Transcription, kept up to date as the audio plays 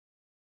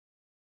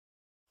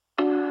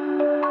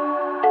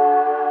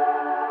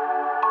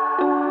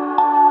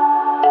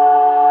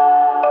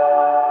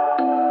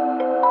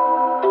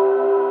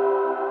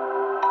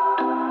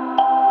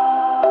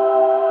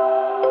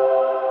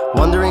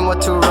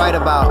write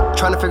about.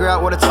 Trying to figure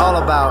out what it's all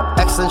about.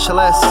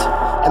 Existentialist.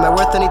 Am I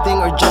worth anything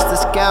or just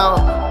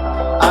discount?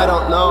 I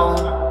don't know.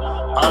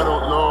 I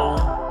don't know.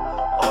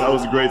 That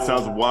was the great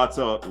sounds of Watts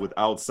with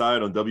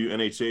Outside on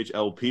WNHH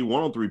LP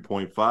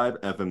 103.5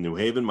 FM New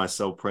Haven.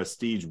 Myself,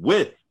 Prestige,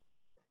 with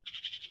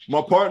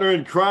my partner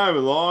in crime,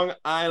 Long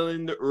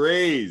Island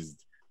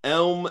raised,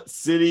 Elm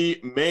City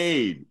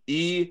made,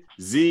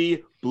 EZ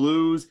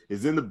BlueZ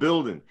is in the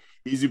building.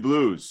 EZ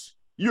BlueZ,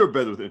 you're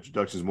better with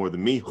introductions more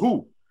than me.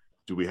 Who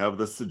do we have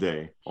with us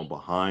today on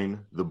Behind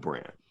the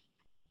Brand?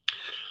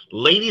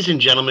 Ladies and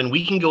gentlemen,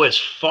 we can go as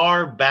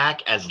far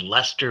back as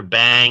Lester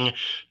Bang,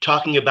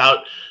 talking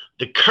about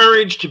the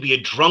courage to be a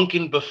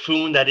drunken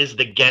buffoon that is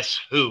the Guess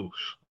Who.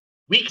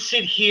 We can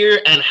sit here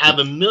and have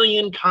a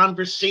million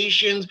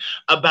conversations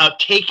about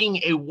taking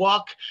a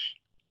walk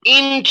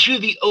into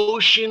the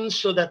ocean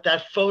so that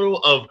that photo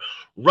of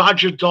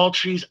Roger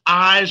Daltrey's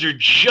eyes are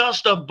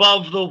just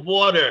above the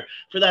water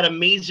for that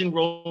amazing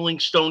Rolling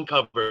Stone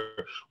cover.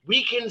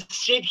 We can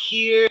sit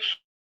here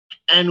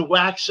and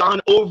wax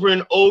on over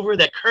and over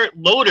that Kurt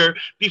Loder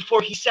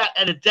before he sat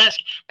at a desk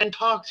and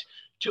talked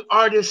to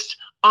artists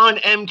on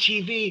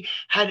MTV,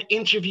 had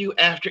interview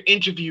after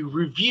interview,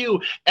 review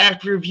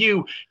after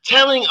review,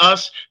 telling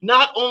us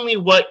not only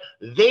what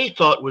they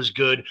thought was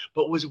good,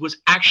 but was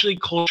actually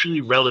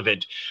culturally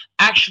relevant.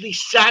 Actually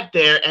sat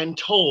there and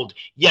told,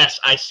 yes,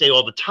 I say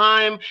all the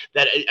time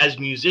that as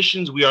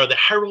musicians, we are the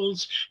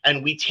heralds,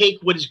 and we take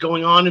what is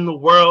going on in the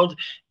world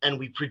and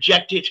we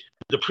project it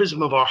through the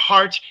prism of our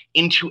heart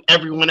into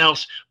everyone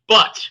else.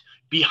 But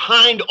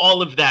behind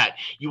all of that,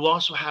 you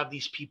also have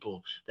these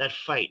people that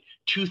fight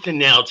tooth and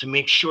nail to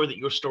make sure that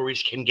your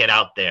stories can get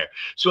out there.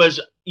 So as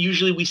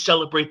usually we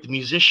celebrate the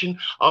musician,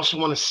 I also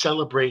want to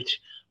celebrate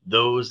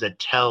those that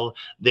tell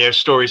their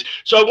stories.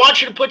 So I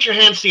want you to put your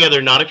hands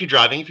together, not if you're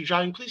driving. If you're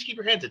driving, please keep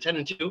your hands at 10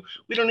 and 2.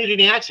 We don't need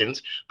any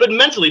accidents. But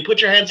mentally, put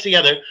your hands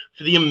together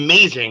for the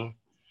amazing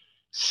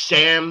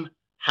Sam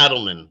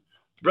Hadelman.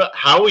 Bro,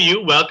 how are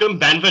you? Welcome.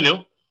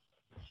 Bienvenue.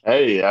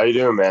 Hey, how you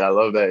doing, man? I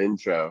love that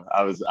intro.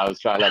 I was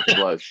trying not to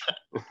blush.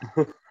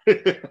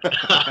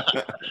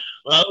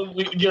 Well,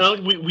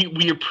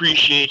 we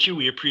appreciate you.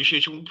 We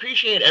appreciate you. We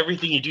appreciate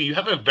everything you do. You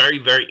have a very,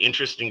 very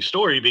interesting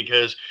story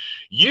because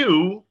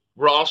you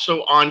were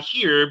also on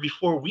here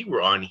before we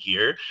were on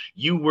here.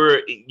 You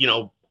were,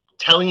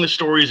 telling the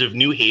stories of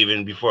New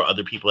Haven before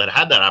other people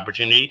had that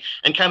opportunity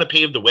and kind of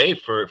paved the way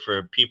for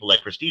people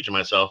like Prestige and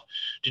myself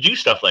to do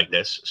stuff like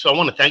this. So I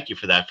want to thank you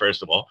for that,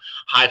 first of all.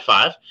 High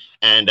five,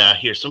 and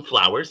here's some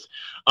flowers.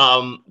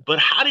 But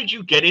how did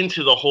you get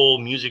into the whole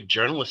music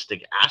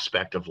journalistic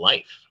aspect of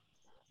life?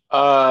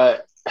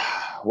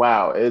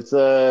 Wow, it's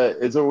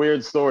a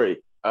weird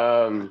story.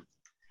 I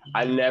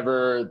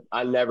never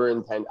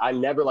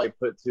like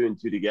put two and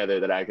two together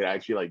that I could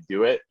actually like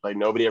do it. Like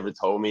nobody ever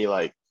told me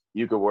like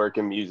you could work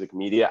in music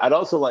media. I'd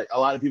also like, a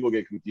lot of people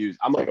get confused.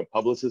 I'm like a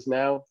publicist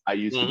now. I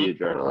used to be a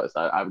journalist.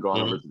 I've gone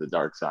over to the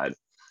dark side.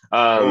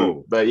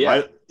 But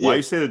yeah. Why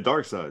you say the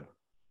dark side?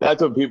 That's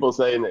what people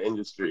say in the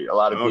industry. A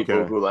lot of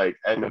people who like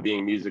end up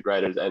being music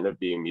writers end up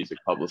being music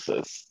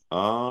publicists.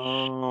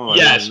 Oh,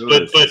 yes,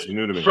 but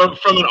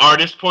from an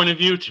artist point of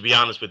view, to be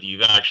honest with you,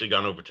 you've actually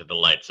gone over to the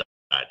light side.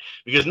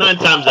 Because 9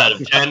 times out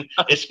of 10,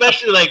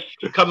 especially like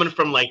coming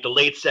from like the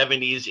late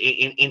 70s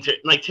into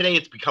like today,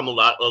 it's become a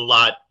lot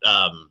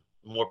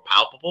more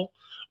palpable.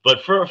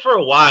 But for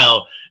a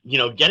while,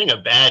 getting a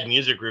bad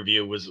music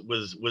review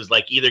was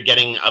like either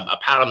getting a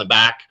pat on the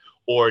back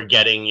or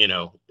getting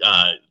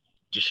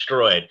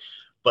destroyed.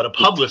 But a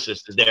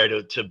publicist is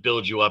there to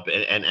build you up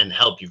and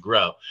help you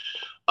grow.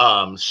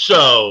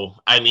 So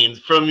I mean,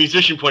 from a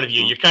musician point of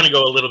view, you kind of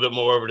go a little bit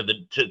more over to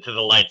the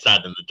light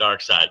side than the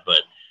dark side, but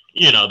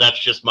that's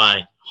just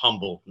my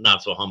humble,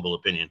 not so humble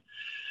opinion.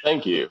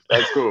 Thank you.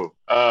 That's cool.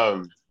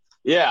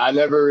 Yeah, I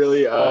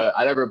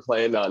never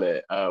planned on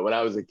it. When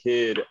I was a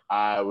kid,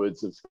 I would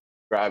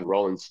subscribe to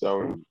Rolling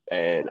Stone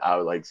and I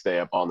would like stay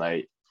up all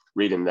night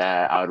reading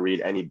that. I would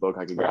read any book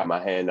I could grab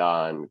my hand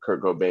on,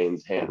 Kurt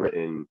Cobain's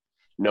handwritten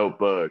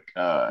notebook,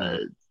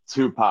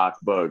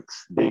 Tupac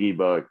books, Biggie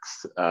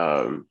books.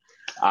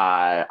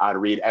 I'd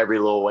read every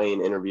Lil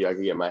Wayne interview I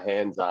could get my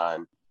hands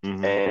on.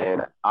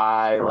 And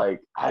I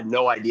had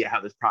no idea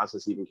how this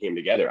process even came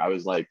together. I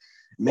was like,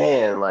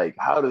 man, like,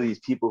 how do these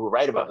people who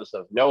write about this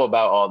stuff know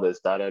about all this,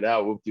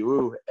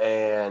 whoop-de-woo.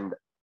 And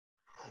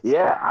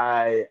yeah,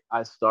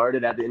 I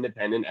started at the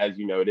Independent, as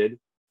you noted.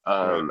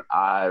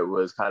 I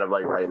was kind of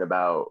like writing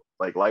about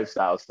like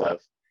lifestyle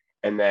stuff.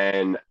 And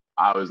then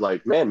I was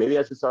like, man, maybe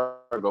I should start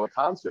going to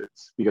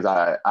concerts because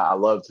I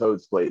love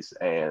Toad's Place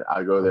and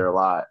I go there a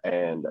lot.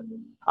 And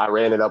I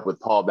ran it up with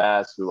Paul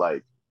Bass, who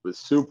like was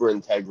super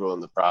integral in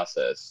the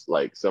process,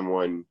 like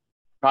someone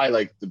probably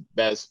like the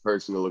best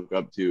person to look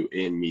up to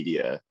in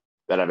media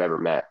that I've ever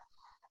met.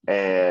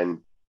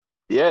 And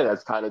yeah,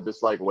 that's kind of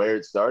just like where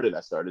it started.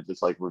 I started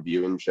just like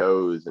reviewing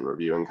shows and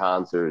reviewing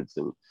concerts,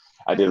 and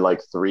I did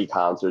like 3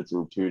 concerts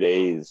in 2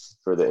 days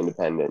for the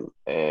Independent.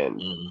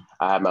 And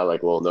I had my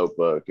like little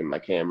notebook and my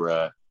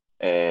camera.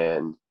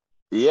 And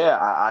yeah,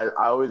 I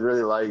always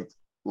really liked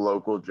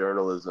local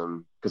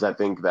journalism, because I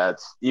think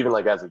that's, even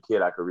like as a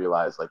kid, I could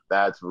realize like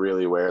that's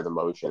really where the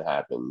motion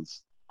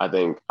happens. I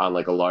think on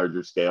like a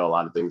larger scale, a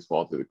lot of things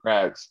fall through the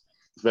cracks,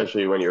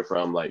 especially when you're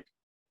from like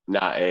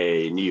not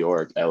a New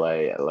York,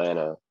 LA,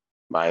 Atlanta,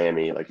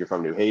 Miami, like you're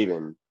from New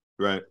Haven.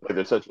 Right. Like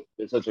there's such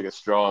like a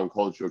strong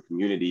cultural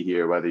community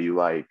here, whether you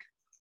like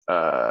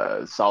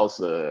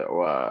salsa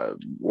or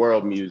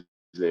world music,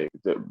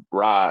 the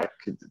rock,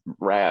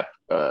 rap,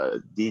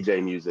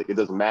 DJ music. It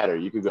doesn't matter.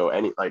 You could go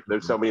any, like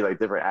there's so many like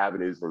different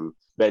avenues and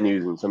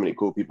venues and so many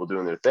cool people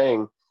doing their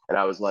thing. And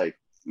I was like,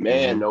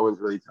 man, no one's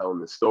really telling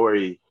the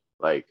story.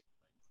 Like,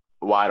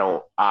 why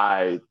don't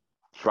I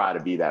try to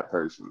be that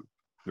person?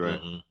 Right.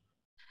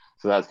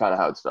 So that's kind of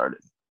how it started.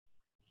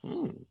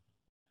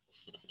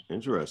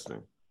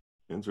 Interesting.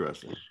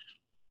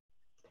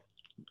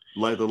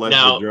 Like the life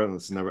of a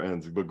journalist never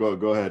ends. But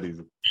go ahead,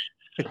 Easy.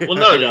 Well,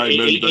 no,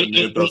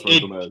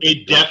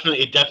 it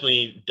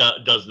definitely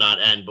does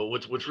not end. But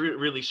what's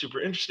really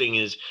super interesting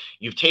is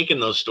you've taken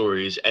those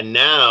stories and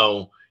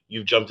now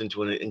you've jumped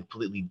into a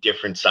completely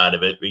different side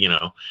of it. You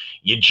know,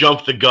 you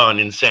jumped the gun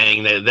in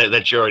saying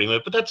that you're already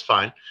moved, but that's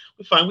fine.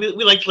 We're fine.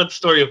 We like to let the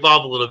story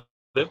evolve a little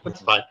bit.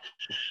 That's fine.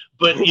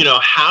 But you know,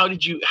 how do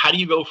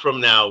you go from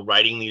now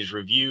writing these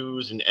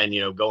reviews and you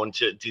know going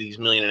to these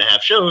 1.5 million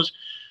shows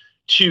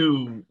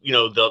to you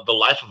know the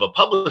life of a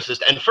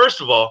publicist? And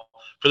first of all,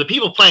 for the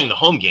people playing the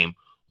home game,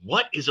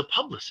 what is a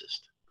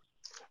publicist?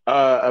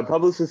 A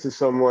publicist is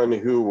someone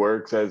who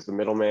works as the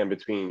middleman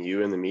between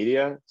you and the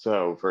media.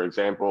 So, for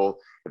example,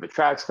 if a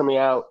track's coming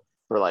out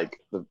for like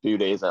the few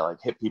days, I like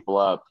hit people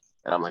up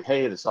and I'm like,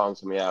 hey, the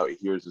song's coming out.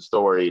 Here's the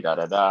story, da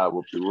da da,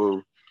 whoop de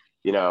woo.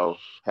 You know,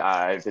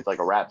 if it's like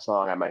a rap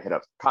song, I might hit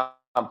up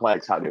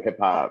Complex, Hot New Hip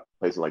Hop,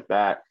 places like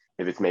that.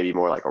 If it's maybe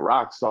more like a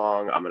rock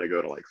song, I'm gonna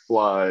go to like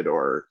Flood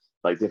or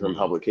like different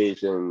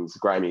publications,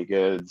 Grimy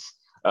Goods.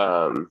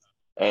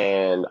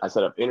 And I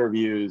set up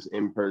interviews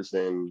in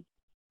person.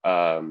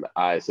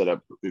 I set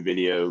up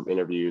video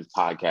interviews,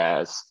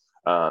 podcasts.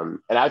 And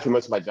actually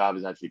most of my job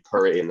is actually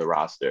curating the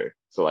roster.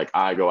 So like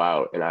I go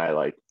out and I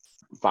like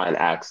find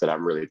acts that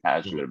I'm really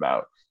passionate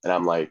about. And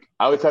I'm like,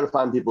 I always try to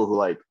find people who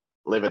like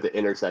live at the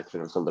intersection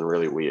of something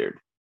really weird,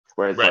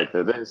 where it's like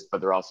they're this,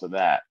 but they're also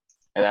that.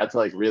 And that's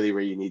like really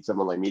where you need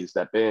someone like me to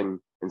step in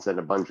and send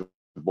a bunch of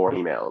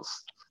boring emails.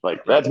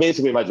 Like that's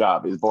basically my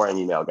job, is boring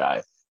email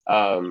guy.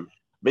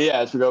 But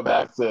yeah, to go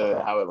back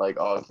to how it like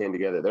all came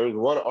together, there was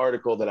one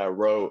article that I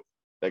wrote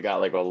that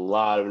got like a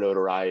lot of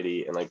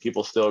notoriety, and like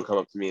people still come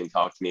up to me and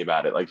talk to me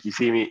about it. Like if you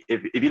see me,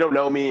 if you don't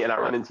know me and I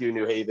run into you in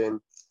New Haven,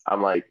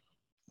 I'm like,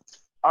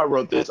 I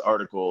wrote this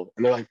article,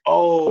 and they're like,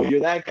 oh,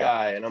 you're that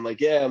guy, and I'm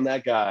like, yeah, I'm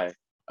that guy.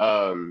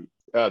 The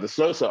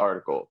Snowsa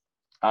article.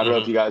 I don't know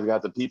if you guys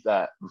got to peep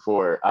that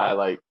before. I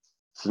like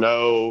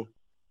Snow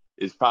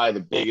is probably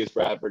the biggest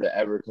rapper to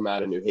ever come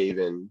out of New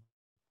Haven,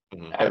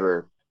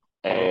 ever,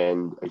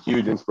 and a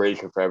huge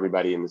inspiration for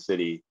everybody in the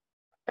city.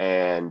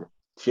 And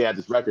she had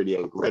this record,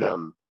 Yank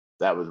Rhythm,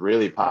 that was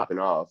really popping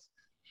off.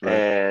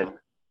 And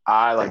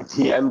I like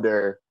TM'd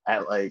her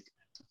at like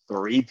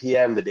 3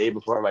 p.m. the day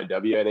before my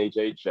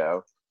WNHH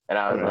show. And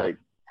I was like,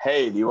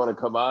 hey, do you want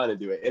to come on and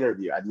do an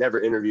interview? I'd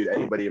never interviewed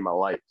anybody in my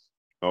life.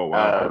 Oh,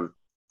 wow.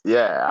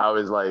 Yeah, I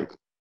was like,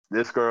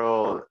 this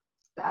girl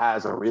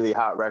has a really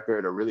hot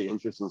record, a really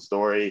interesting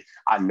story.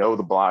 I know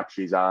the block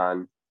she's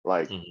on.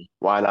 Like,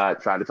 why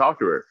not try to talk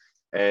to her?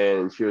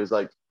 And she was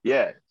like,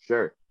 yeah,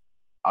 sure,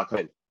 I'll come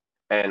in.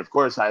 And of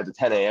course, I had the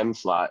 10 a.m.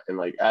 slot, and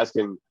like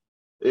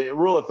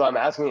rule of thumb,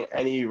 asking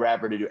any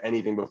rapper to do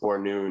anything before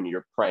noon,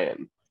 you're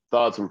praying,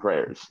 thoughts and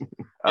prayers.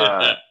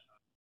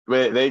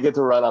 They get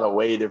to run on a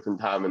way different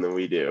timing than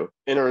we do.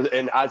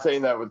 And I'm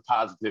saying that with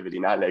positivity,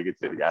 not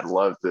negativity. I'd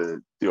love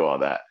to do all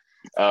that.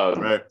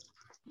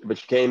 But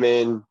she came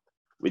in,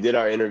 we did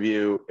our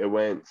interview. It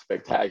went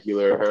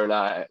spectacular. Her and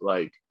I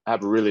like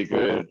have a really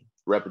good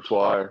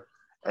repertoire.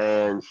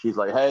 And she's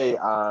like, hey,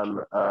 I'm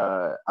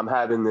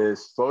having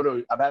this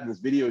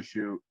video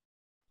shoot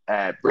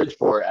at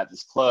Bridgeport at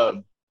this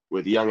club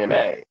with Young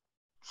M.A.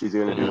 She's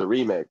going to do the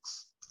remix.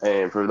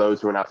 And for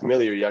those who are not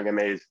familiar, Young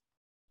M.A. is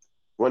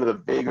one of the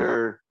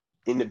bigger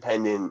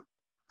independent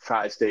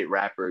tri-state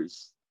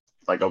rappers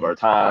like of our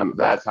time.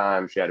 That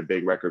time she had a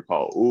big record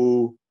called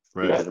Ooh.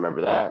 You guys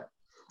remember that?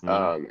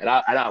 And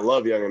I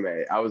love Young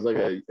M.A. I was like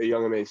a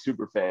Young M.A.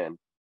 super fan.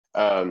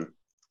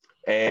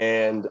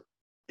 And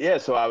yeah,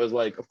 so I was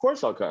like, of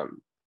course I'll come.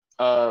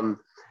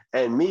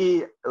 And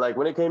me, like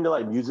when it came to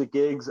like music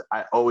gigs,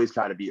 I always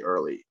try to be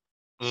early.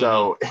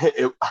 So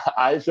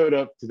I showed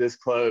up to this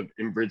club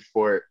in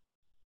Bridgeport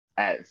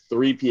at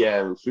 3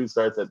 p.m. Shoot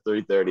starts at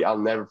 3:30. I'll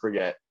never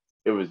forget.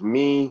 It was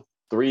me,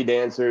 3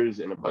 dancers,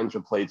 and a bunch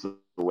of plates of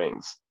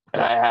wings.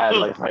 And I had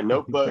like my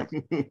notebook,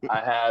 I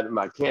had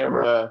my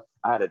camera,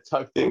 I had a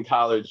tucked in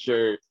collared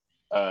shirt,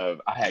 I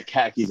had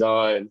khakis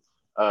on.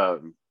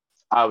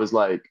 I was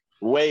like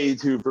way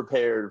too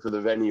prepared for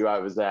the venue I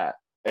was at.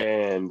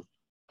 And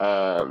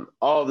all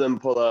of them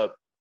pull up,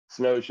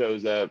 Snow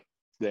shows up.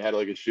 They had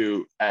like a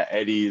shoot at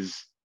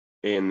Eddie's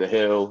in the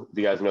Hill, if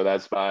you guys know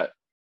that spot.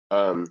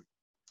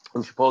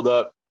 And she pulled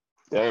up.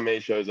 The young MA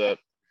shows up.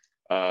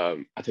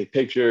 I take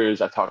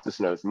pictures. I talk to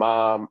Snow's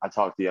mom. I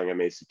talk to young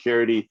MA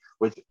security,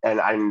 and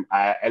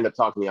I end up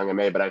talking to young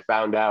MA, but I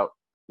found out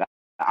that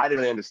I didn't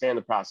really understand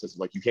the process of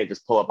like, you can't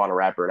just pull up on a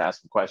rapper and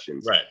ask him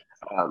questions.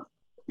 Right.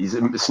 He's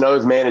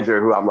Snow's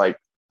manager, who I'm like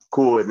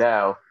cool with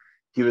now.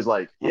 He was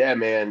like, yeah,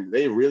 man,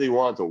 they really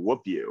want to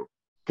whoop you.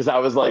 Cause I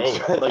was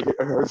like, like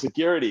her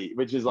security,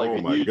 which is like,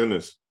 oh my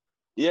goodness.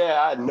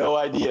 Yeah, I had no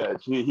idea.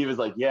 He was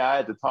like, yeah, I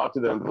had to talk to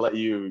them to let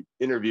you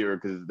interview her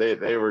because they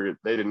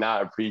did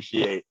not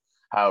appreciate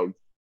how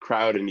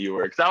crowded you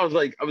were. Because I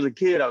was a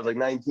kid. I was like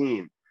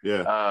 19.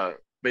 Yeah.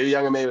 But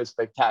young MA was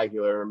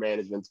spectacular. Her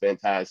management's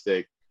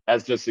fantastic.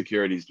 That's just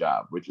security's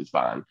job, which is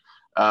fine.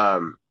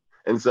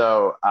 And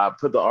so I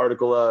put the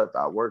article up.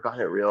 I work on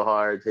it real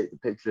hard, take the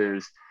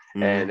pictures,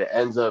 and it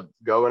ends up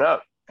going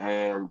up.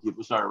 And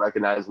people start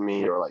recognizing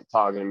me or like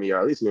talking to me or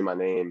at least knew my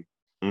name.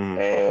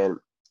 And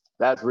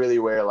that's really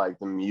where like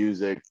the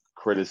music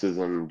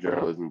criticism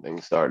journalism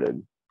thing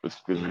started. Was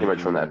pretty much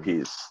from that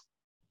piece.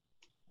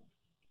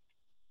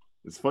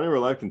 It's funny where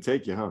life can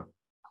take you, huh?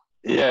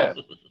 Yeah.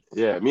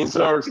 Me and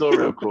Snow are still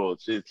real cool.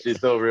 She's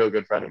still a real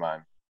good friend of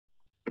mine.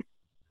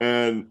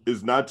 And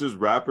it's not just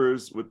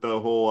rappers with the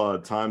whole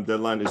time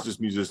deadline. It's just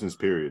musicians,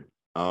 period.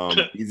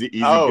 Easy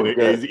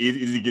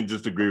can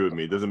just agree with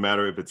me. It doesn't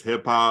matter if it's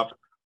hip hop,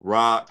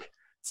 rock,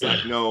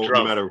 techno,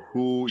 no matter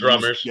who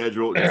you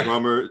schedule,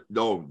 drummer.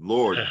 Oh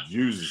Lord,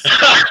 Jesus.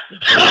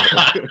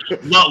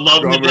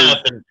 Love him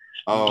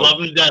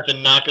to death,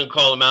 and not gonna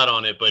call him out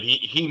on it, but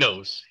he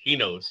knows. He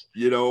knows.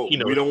 You know,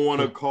 we don't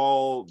want to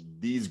call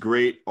these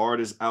great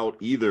artists out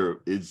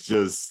either. It's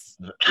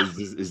just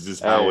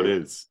how it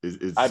is.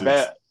 I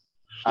bet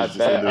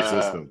in their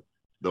system,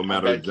 no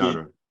matter the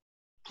genre.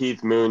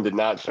 Keith Moon did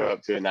not show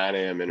up to a 9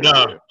 a.m. interview.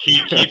 No,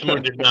 Keith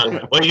Moon did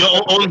not. Well, he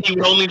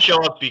would only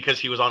show up because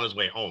he was on his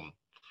way home.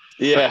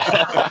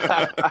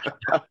 Yeah.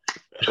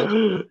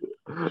 No,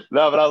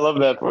 but I love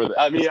that for them.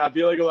 I mean, I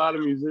feel like a lot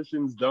of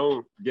musicians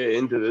don't get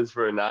into this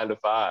for a 9 to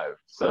 5.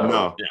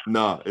 So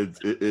no,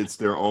 it's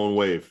their own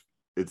wave.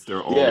 It's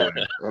their own wave.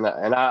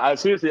 And I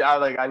seriously,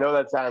 I know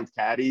that sounds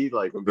catty,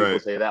 like when people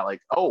say that,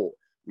 like, oh,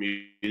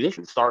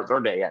 musicians start their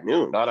day at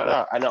noon. No.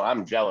 I know,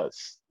 I'm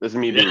jealous. This is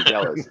me being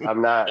jealous.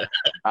 I'm not.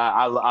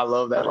 I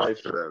love that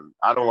life for them.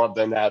 I don't want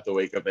them to have to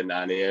wake up at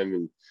 9 a.m.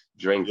 and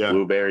drink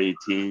blueberry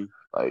tea.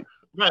 Like,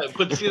 right,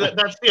 but see,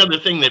 that's the other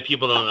thing that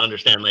people don't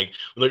understand. Like,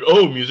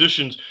 oh,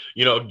 musicians,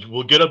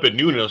 will get up at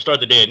noon and they'll start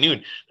the day at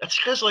noon. That's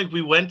because like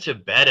we went to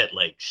bed at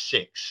like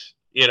 6.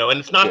 And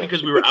it's not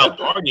because we were out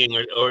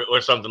partying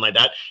or something like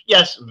that.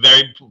 Yes,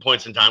 very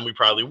points in time we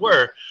probably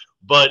were,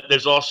 but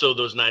there's also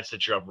those nights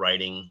that you're up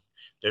writing.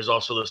 There's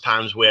also those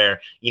times where,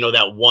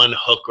 that one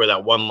hook or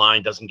that one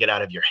line doesn't get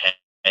out of your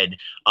head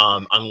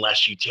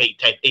unless you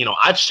take,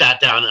 I've sat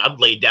down and I've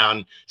laid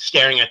down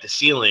staring at the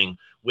ceiling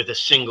with a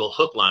single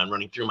hook line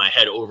running through my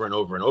head over and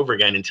over and over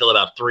again until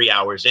about 3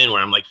 hours in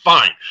where I'm like,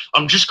 fine,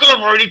 I'm just going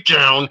to write it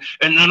down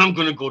and then I'm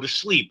going to go to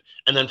sleep.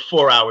 And then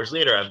 4 hours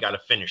later, I've got a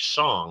finished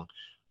song.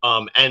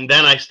 And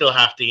then I still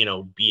have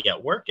to, be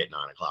at work at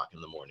 9 o'clock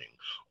in the morning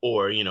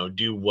or,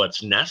 do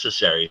what's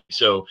necessary.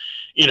 So,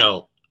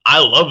 I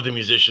love the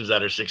musicians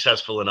that are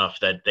successful enough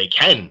that they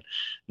can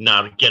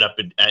not get up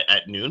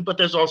at noon, but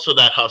there's also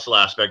that hustle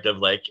aspect of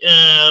like,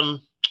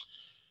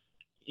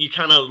 you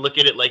kind of look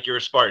at it like you're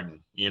a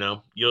Spartan,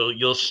 you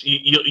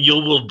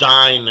will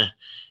dine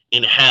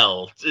in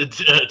hell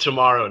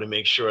tomorrow to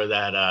make sure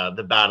that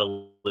the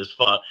battle is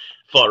fought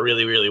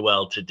really, really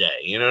well today.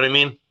 You know what I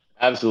mean?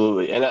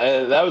 Absolutely. And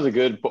that was a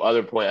good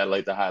other point I'd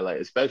like to highlight,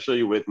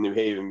 especially with New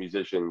Haven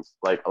musicians.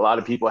 Like, a lot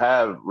of people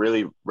have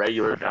really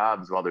regular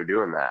jobs while they're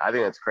doing that. I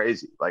think that's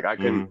crazy. Like, I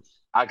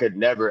could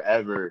never,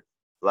 ever,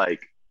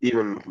 like,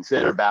 even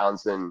consider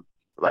balancing,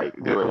 like,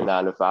 doing a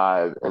 9 to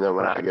 5. And then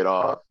when I get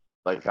off,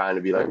 like, trying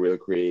to be, like, real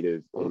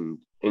creative and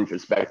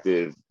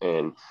introspective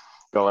and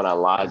going on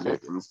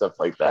Logic and stuff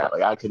like that.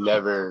 Like, I could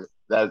never,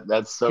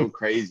 that's so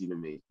crazy to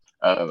me.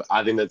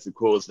 I think that's the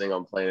coolest thing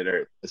on planet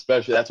Earth.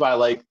 Especially, that's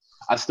why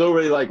I still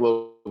really like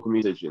local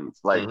musicians.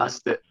 Like,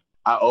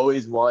 I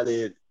always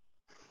wanted,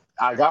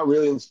 I got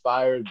really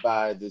inspired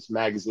by this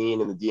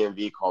magazine in the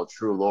DMV called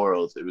True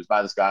Laurels. It was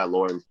by this guy,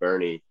 Lawrence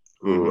Burney,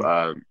 who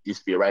used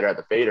to be a writer at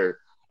the Fader.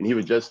 And he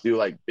would just do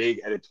like big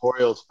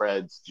editorial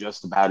spreads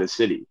just about his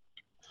city.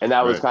 And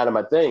that was kind of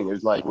my thing. It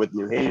was like with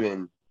New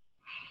Haven,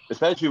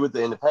 especially with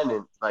the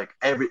Independent, like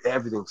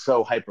everything's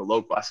so hyper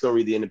local. I still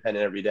read the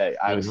Independent every day.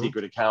 I have a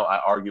secret account.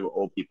 I argue with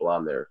old people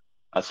on there.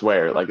 I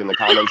swear, like in the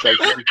comment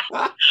section.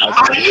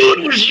 I knew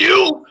it was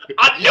you.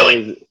 I knew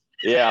it.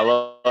 Yeah,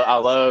 I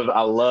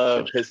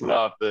love pissing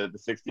off the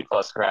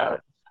 60+ crowd.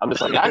 I'm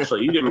just like,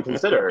 actually, you didn't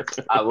consider.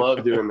 I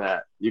love doing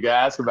that. You can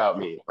ask about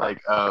me, like,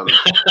 and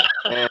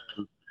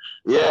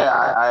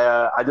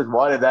yeah, I just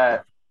wanted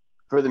that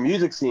for the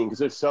music scene because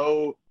there's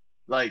so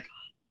like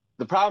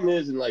the problem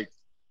is, and like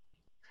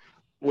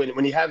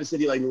when you have a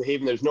city like New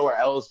Haven, there's nowhere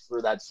else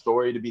for that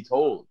story to be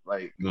told.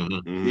 Like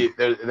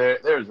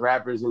there's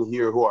rappers in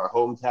here who are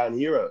hometown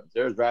heroes.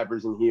 There's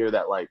rappers in here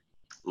that like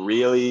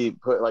really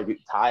put, like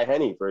Ty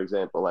Henney, for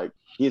example, like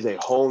he's a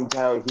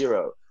hometown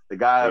hero. The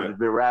guy has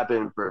been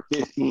rapping for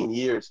 15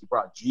 years. He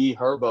brought G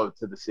Herbo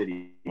to the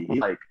city. He's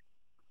like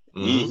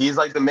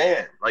the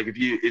man. Like if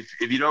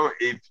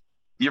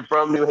you're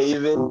from New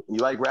Haven, you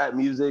like rap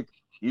music,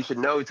 you should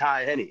know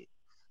Ty Henney.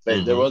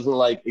 But there wasn't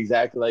like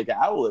exactly like an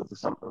outlet for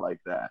something like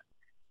that.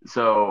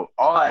 So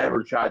all I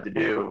ever tried to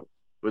do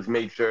was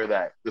make sure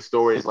that the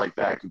stories like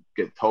that could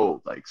get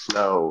told, like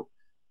Snow,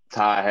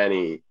 Ty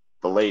Henney,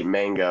 the late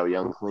Mango,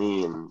 Young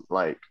Clean,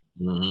 like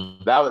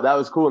that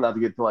was cool. Not to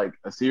get to like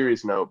a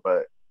serious note,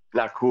 but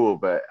not cool.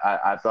 But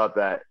I thought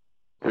that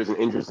it was an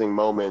interesting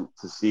moment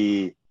to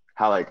see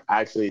how like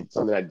actually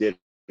something I did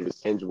was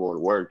tangible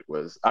and worked.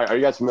 Was are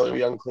you guys familiar with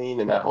Young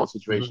Clean and that whole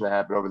situation that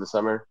happened over the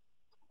summer?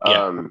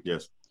 Yeah.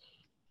 Yes.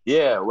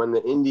 Yeah, when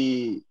the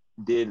Indie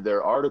did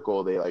their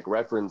article, they like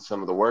referenced some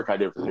of the work I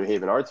did for the New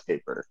Haven Arts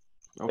paper.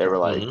 Okay. They were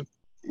like,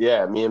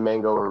 yeah, me and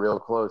Mango were real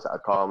close. I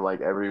call him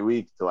like every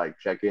week to like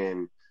check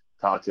in,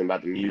 talk to him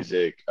about the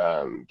music,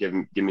 give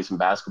me some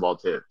basketball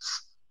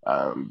tips.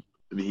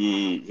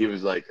 He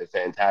was like a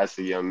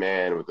fantastic young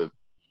man with a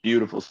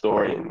beautiful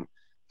story and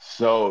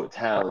so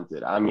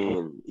talented. I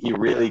mean, he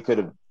really could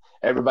have.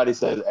 Everybody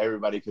says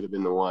everybody could have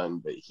been the one,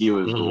 but he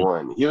was the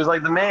one. He was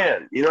like the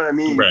man. You know what I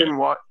mean?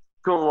 You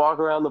couldn't walk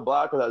around the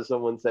block without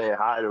someone saying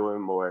hi to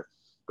him or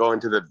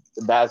going to the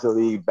Basketball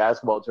League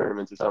basketball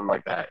tournaments or something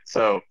like that.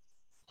 So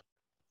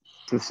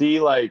to see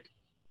like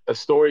a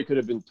story could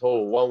have been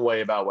told one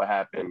way about what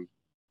happened,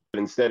 but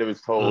instead it was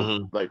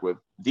told like with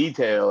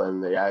detail,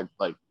 and they had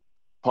like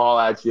Paul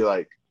actually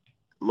like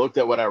looked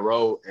at what I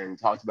wrote and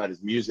talked about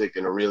his music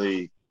in a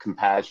really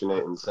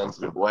compassionate and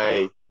sensitive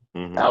way.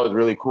 That was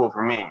really cool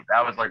for me.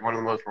 That was like one of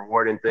the most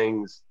rewarding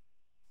things.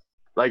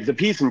 Like the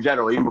piece in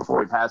general, even before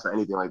we passed or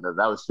anything like that,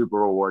 that was super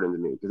rewarding to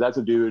me because that's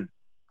a dude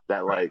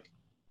that like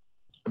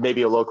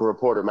maybe a local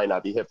reporter might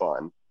not be hip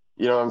on.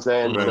 You know what I'm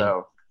saying?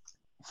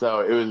 So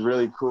it was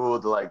really cool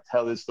to like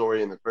tell this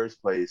story in the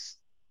first place.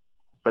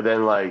 But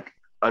then like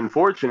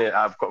unfortunate,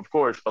 of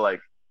course, but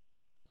like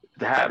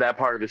to have that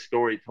part of the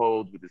story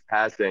told with his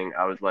passing,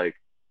 I was like,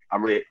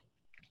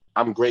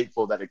 I'm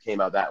grateful that it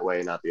came out that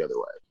way, not the other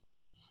way.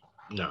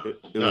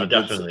 No,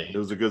 definitely. It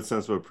was a good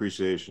sense of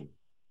appreciation.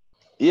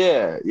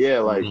 Yeah,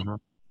 like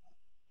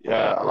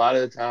a lot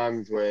of the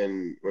times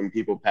when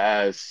people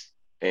pass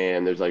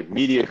and there's like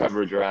media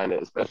coverage around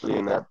it, especially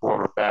in that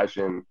form of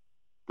fashion,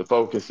 the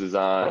focus is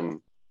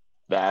on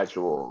the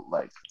actual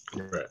like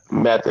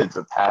methods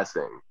of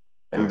passing.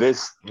 And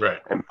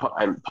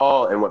and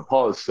Paul, and what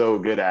Paul is so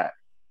good at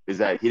is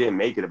that he didn't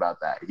make it about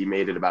that. He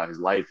made it about his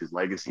life, his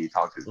legacy. He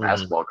talked to his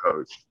basketball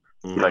coach.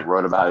 He like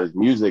wrote about his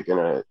music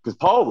and because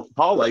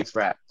Paul likes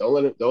rap.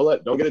 Don't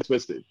get it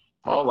twisted.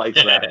 Paul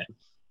likes rap.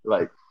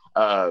 Like,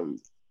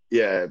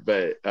 yeah,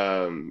 but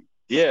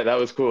yeah, that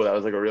was cool. That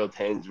was like a real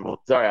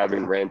tangible. Sorry, I've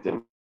been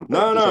ranting.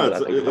 No,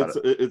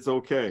 it's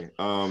okay.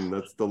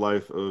 That's the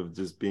life of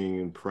just being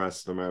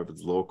impressed, no matter if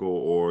it's local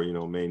or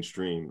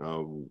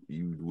mainstream.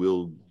 You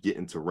will get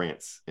into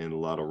rants and a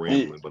lot of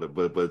rambling, but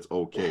it's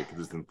okay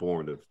because it's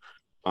informative.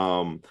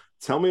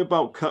 Tell me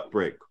about Cut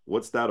Break.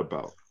 What's that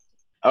about?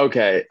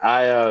 Okay,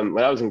 I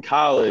when I was in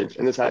college,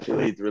 and this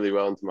actually leads really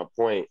well into my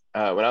point.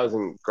 When I was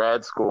in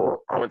grad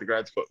school, I went to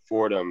grad school at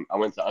Fordham. I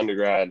went to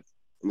undergrad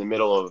in the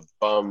middle of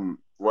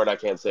word I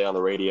can't say on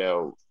the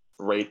radio,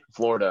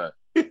 Florida.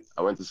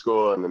 I went to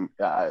school, and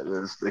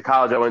the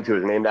college I went to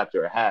was named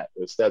after a hat.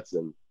 It was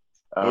Stetson.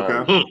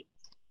 Okay.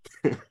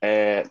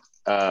 And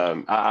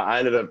I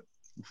ended up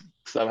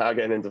somehow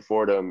getting into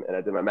Fordham, and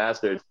I did my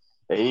master's.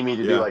 They needed me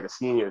to do like a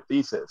senior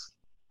thesis,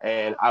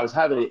 and I was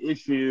having an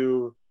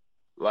issue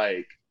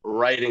like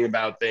writing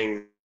about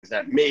things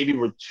that maybe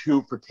were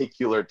too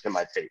particular to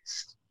my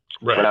taste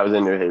when I was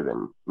in New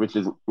Haven, which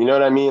is, you know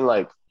what I mean?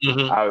 Like,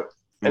 and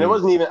it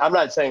wasn't even, I'm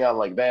not saying on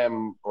like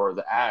them or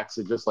the acts,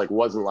 it just like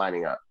wasn't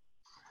lining up.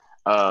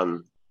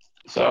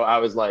 So I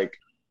was like,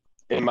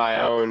 in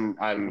my own,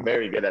 I'm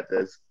very good at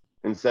this.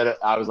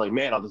 I was like,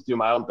 man, I'll just do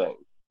my own thing.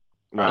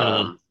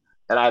 And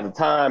I had the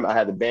time, I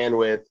had the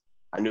bandwidth.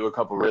 I knew a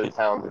couple really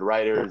talented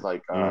writers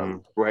like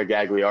Roy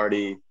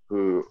Gagliardi,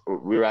 who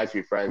we were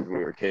actually friends when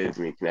we were kids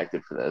and we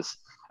connected for this.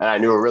 And I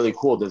knew a really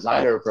cool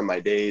designer from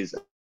my days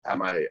at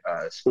my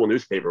school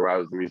newspaper where I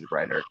was the music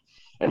writer.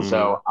 And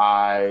so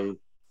I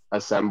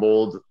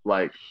assembled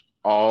like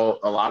a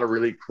lot of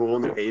really cool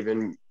New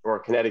Haven or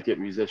Connecticut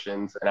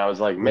musicians. And I was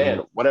like,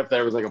 man, what if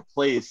there was like a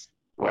place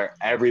where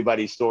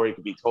everybody's story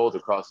could be told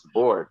across the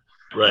board?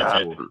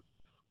 And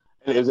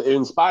it was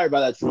inspired by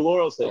that True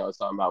Laurels thing I was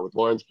talking about with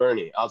Lawrence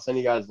Burney. I'll send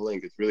you guys the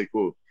link. It's really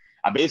cool.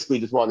 I basically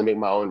just wanted to make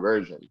my own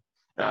version.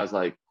 And I was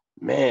like,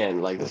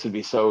 man, like this would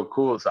be so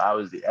cool. So I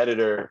was the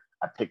editor.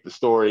 I picked the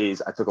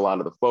stories. I took a lot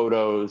of the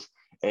photos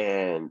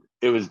and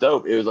it was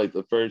dope. It was like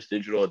the first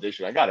digital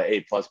edition. I got an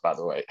A+, by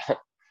the way.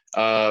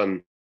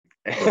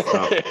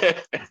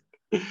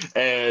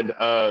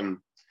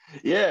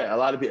 Yeah, a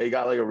lot of people, it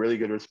got like a really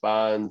good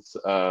response.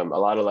 A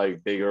lot of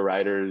like bigger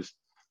writers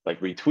like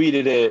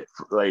retweeted it.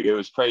 Like it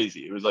was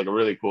crazy. It was like a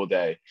really cool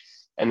day.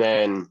 And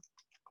then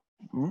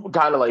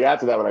kind of like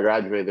after that, when I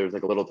graduated, there was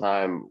like a little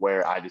time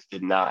where I just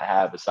did not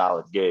have a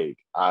solid gig.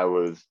 I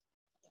was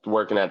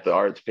working at the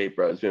arts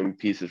paper. I was doing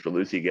pieces for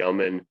Lucy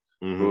Gelman,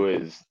 who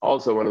is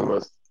also one of the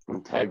most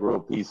integral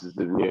pieces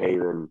to New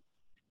Haven.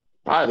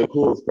 Probably the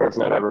coolest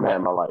person I've ever met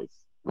in my life,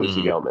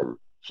 Lucy Gelman.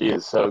 She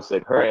is so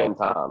sick. Her and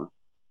Tom,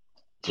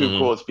 two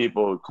coolest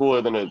people,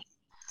 cooler than a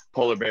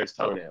polar bear's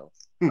toenail.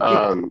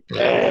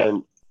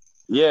 And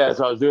yeah,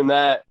 so I was doing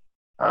that.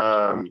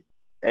 And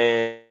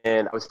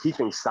I was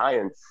teaching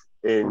science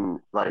in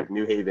like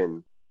New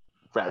Haven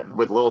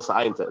with little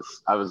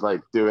scientists. I was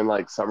like doing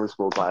like summer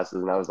school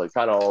classes, and I was like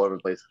kind of all over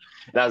the place.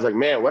 And I was like,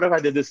 man, what if I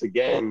did this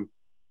again,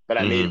 but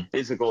I made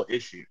physical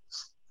issues?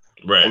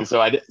 Right. And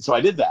so I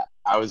did that.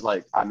 I was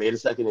like, I made a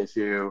second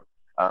issue.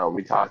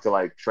 We talked to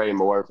like Trey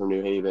Moore from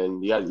New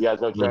Haven. You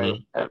guys know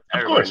Trey?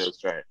 Everybody knows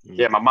Trey.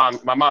 Yeah, my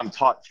mom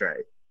taught Trey.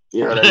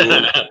 You know what I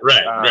mean?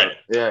 Right.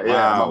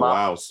 Yeah.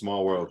 Wow.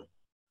 Small world.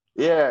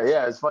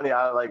 Yeah. It's funny.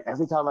 I like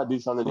every time I do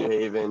something in New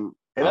Haven,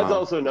 and that's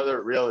also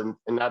another real and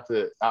not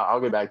to.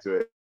 I'll get back to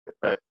it.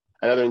 But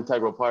another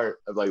integral part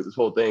of like this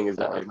whole thing is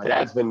that like my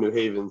dad's been in New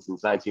Haven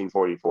since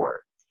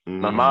 1944.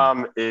 My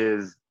mom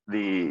is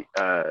a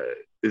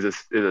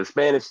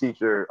Spanish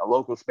teacher, a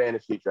local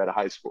Spanish teacher at a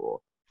high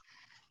school,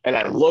 and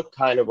I look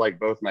kind of like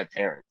both my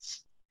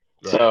parents.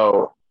 Right.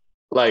 So,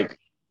 like,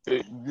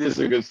 this is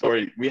a good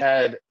story. We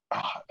had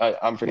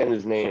I'm forgetting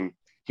his name.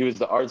 He was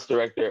the arts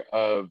director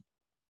of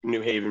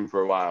New Haven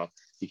for a while.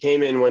 He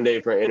came in one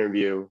day for an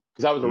interview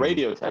because I was a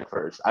radio tech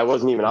first. I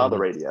wasn't even on the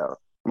radio.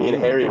 Me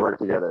and Harry worked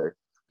together.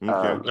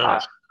 Okay.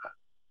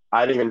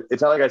 I didn't even.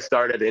 It's not like I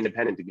started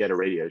independent to get a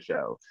radio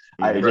show.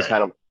 It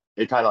kind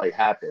of like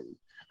happened.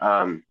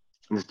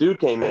 This dude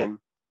came in,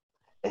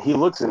 and he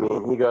looks at me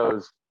and he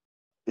goes,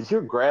 "Is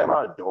your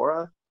grandma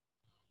Dora?"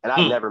 And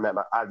I've never met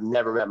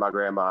my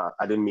grandma.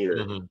 I didn't meet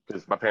her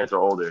because my parents are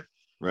older.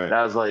 Right. And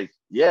I was like,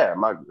 "Yeah,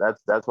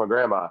 that's my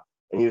grandma."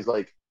 And he was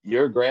like,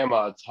 "Your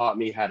grandma taught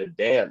me how to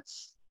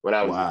dance when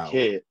I was a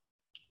kid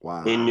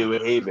in New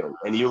Haven,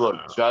 and you look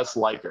just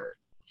like her."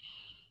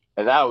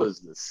 And that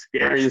was the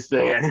scariest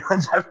thing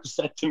anyone's ever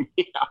said to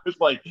me. I was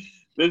like,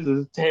 "This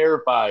is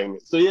terrifying."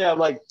 So yeah, I'm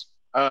like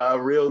a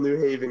real New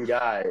Haven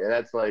guy, and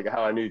that's like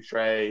how I knew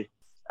Trey.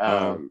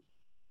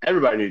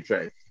 Everybody knew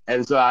Trey,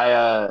 and so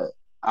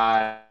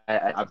I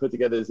put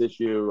together this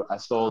issue. I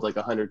sold like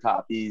 100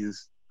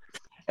 copies,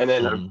 and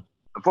then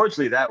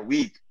unfortunately that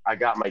week I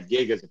got my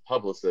gig as a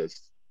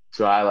publicist,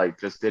 so I like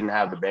just didn't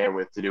have the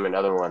bandwidth to do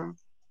another one.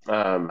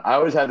 I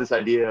always had this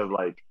idea of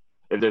like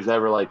if there's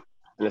ever like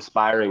an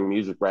aspiring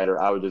music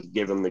writer, I would just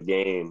give them the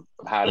game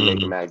of how to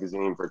make a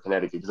magazine for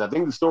Connecticut, because I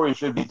think the story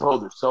should be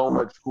told. There's so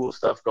much cool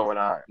stuff going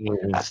on.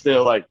 I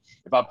still like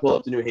if I pull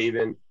up to New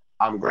Haven,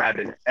 I'm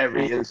grabbing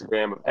every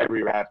Instagram of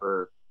every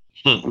rapper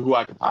who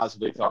I could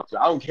possibly talk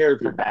to. I don't care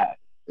if you're bad.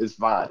 It's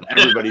fine.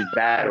 Everybody's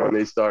bad when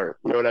they start.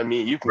 You know what I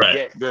mean? You can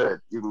get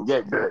good. You can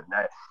get good.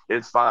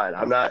 It's fine.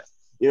 I'm not,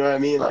 you know what I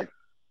mean? Like,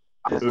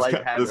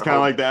 it's kind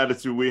of like the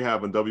attitude we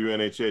have on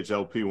WNHH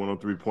LP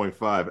 103.5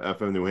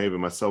 FM New Haven.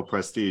 Myself,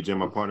 Prestige, and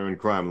my partner in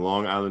crime,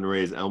 Long Island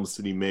Rays, Elm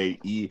City May,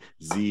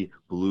 EZ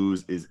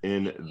BlueZ is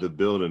in the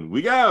building.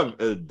 We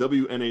got a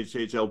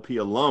WNHH LP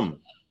alum,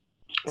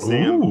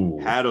 Sam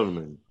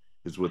Hadelman,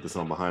 is with us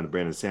on Behind the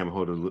Brand. And Sam,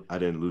 I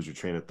didn't lose your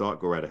train of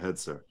thought. Go right ahead,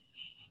 sir.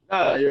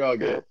 You're all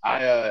good.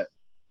 But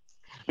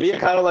yeah,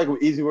 kind of like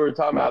what Easy we were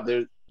talking about.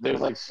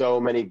 There's like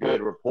so many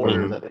good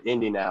reporters at the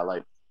Indie now.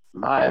 Like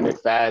Maya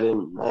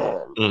McFadden,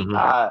 man,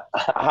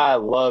 I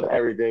love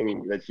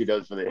everything that she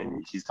does for the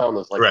Indie. She's telling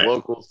us like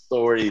local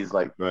stories.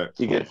 Like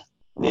she gets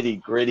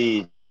nitty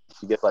gritty.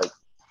 She gets like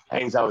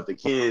hangs out with the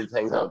kids,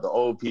 hangs out with the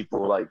old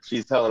people. Like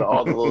she's telling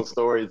all the little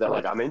stories that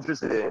like I'm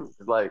interested in.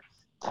 It's like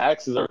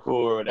taxes are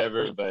cool or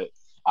whatever, but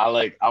I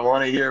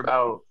want to hear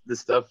about the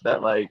stuff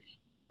that like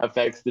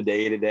affects the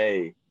day to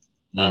day.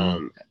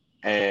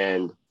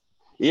 And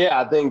yeah,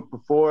 I think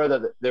before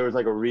that there was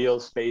like a real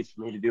space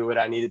for me to do what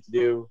I needed to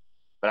do,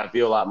 but I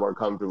feel a lot more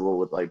comfortable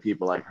with like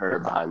people like her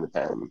behind the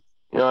pen.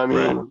 You know what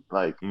I mean?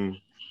 Like,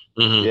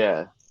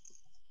 yeah.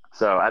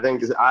 So I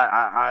think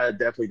I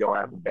definitely don't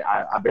have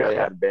I barely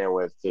have the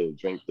bandwidth to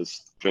drink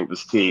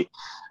this tea,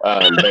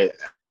 but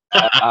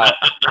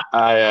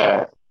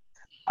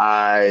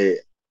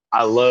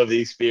I love the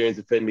experience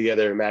of putting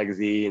together a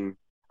magazine.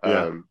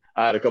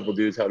 I had a couple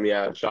dudes help me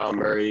out. Sean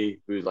Murray,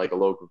 who's like a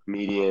local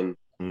comedian,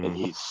 and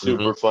he's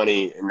super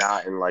funny, and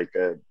not in like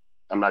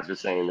I'm not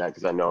just saying that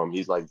because I know him.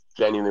 He's like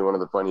genuinely one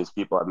of the funniest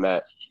people I've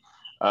met.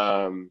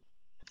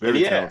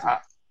 Very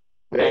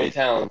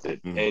talented.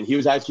 And he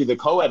was actually the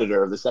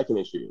co-editor of the second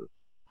issue.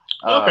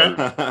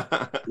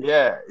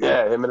 Yeah.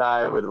 Him and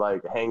I would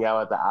like hang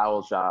out at the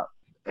Owl Shop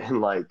and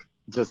like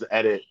just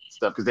edit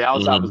stuff, because the Owl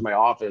Shop was my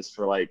office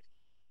for like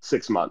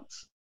 6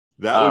 months.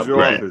 That was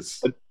your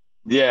office.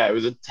 Yeah, it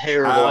was a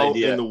terrible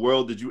idea. How in the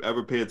world did you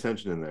ever pay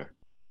attention in there?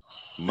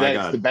 My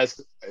God.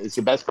 It's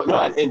the best. No,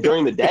 and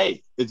during the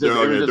day. It's just,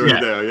 during the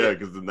day,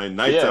 because the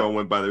nighttime I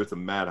went by there, it's a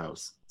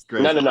madhouse. It's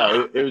crazy.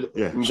 No.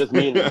 It was just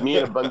me and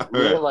a bunch,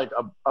 me and like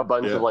a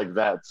bunch of like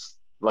vets,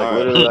 like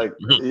literally like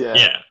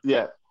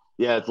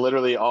Yeah, it's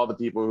literally all the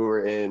people who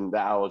were in the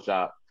owl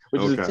shop,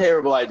 which is a Okay.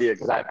 terrible idea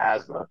because I have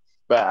asthma.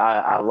 But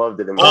I loved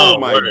it. Oh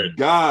my word.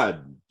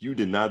 God. You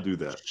did not do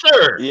that.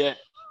 Sir. Yeah,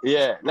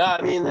 yeah. No,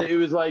 I mean it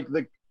was like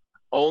the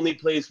only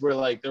place where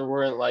like there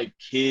weren't like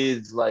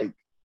kids. Like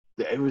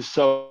it was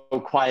so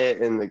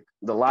quiet, and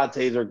the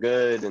lattes are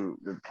good, and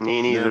the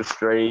paninis are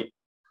straight.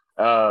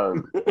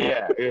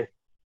 Yeah, it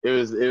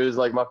was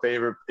like my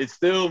favorite. It's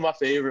still my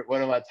favorite.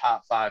 One of my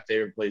top 5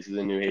 favorite places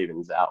in New Haven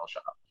is the Owl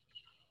Shop.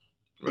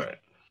 Right.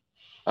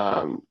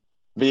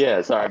 But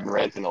yeah, sorry, I've been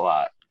ranting a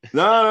lot.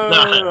 No.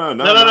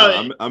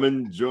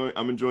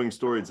 I'm enjoying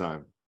story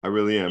time. I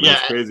really am. Yeah.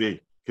 It's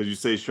crazy because you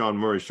say Sean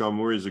Murray. Sean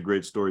Murray is a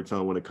great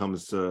storyteller when it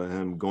comes to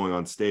him going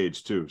on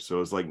stage too.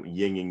 So it's like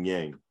yin and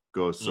yang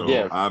goes. So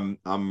Yeah.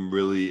 I'm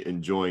really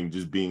enjoying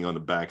just being on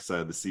the backside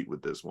of the seat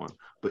with this one.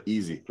 But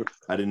easy.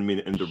 I didn't mean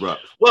to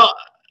interrupt. Well,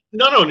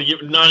 no,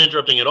 you're not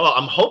interrupting at all.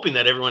 I'm hoping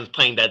that everyone's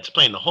playing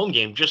the home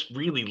game just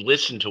really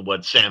listen to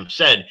what Sam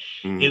said.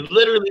 Mhm. He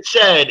literally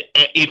said,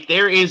 if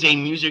there is a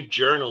music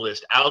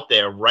journalist out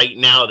there right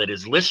now that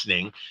is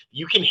listening,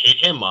 you can hit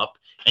him up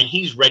and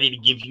he's ready to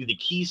give you the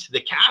keys to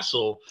the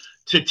castle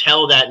to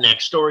tell that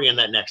next story and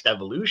that next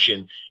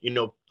evolution,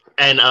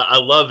 And I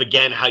love,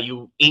 again, how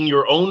you, in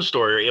your own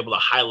story, are able to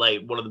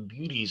highlight one of the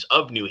beauties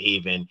of New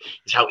Haven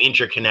is how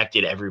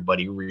interconnected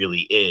everybody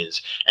really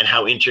is and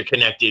how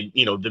interconnected,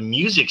 the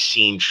music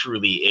scene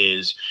truly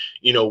is,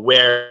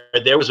 where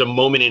there was a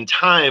moment in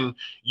time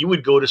you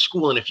would go to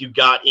school. And if you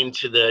got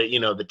into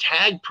the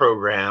tag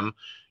program,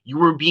 you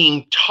were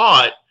being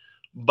taught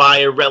by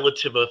a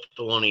relative of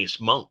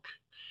Thelonious Monk,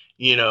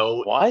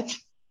 What?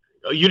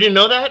 You didn't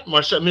know that?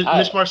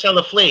 Miss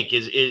Marcella Flake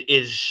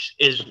is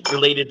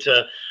related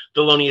to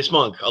Thelonious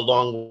Monk,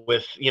 along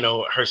with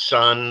her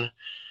son,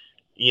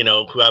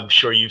 who I'm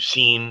sure you've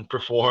seen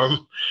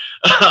perform.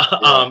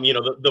 Yeah.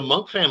 The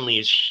Monk family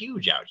is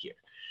huge out here,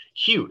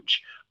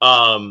 huge.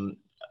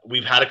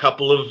 We've had a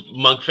couple of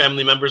Monk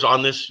family members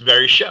on this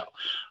very show,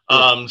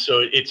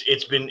 so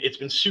it's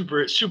been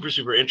super super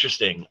super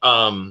interesting.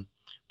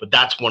 But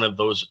that's one of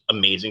those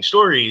amazing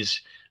stories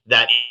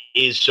that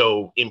is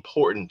so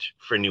important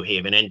for New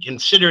Haven. And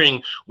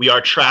considering we are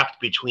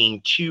trapped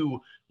between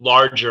 2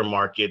 larger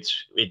markets,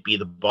 it be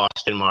the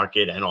Boston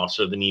market and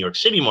also the New York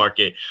City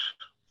market,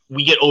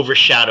 we get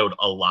overshadowed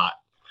a lot.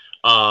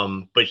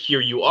 But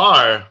here you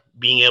are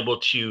being able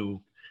to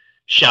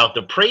shout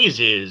the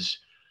praises.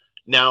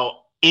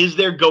 Now, is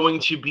there going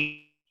to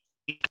be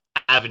an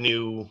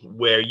avenue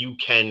where you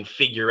can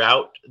figure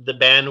out the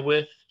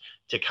bandwidth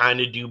to kind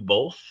of do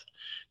both?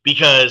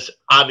 Because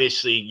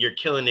obviously you're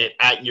killing it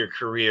at your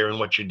career and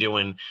what you're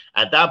doing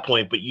at that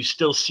point, but you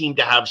still seem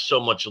to have so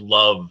much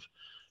love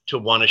to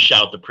want to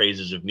shout the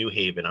praises of New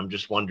Haven. I'm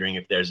just wondering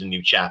if there's a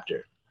new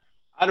chapter.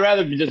 I'd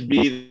rather just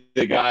be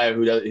the guy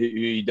who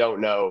you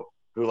don't know,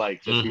 who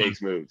like just makes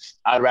moves.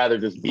 I'd rather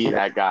just be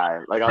that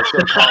guy. Like I'll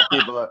still call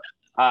people.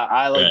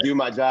 I do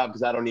my job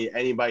because I don't need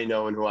anybody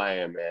knowing who I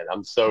am, man.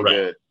 I'm so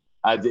good.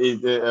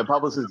 A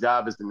publicist's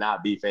job is to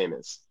not be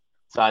famous.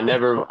 So I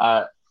never.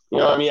 You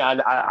know what I mean?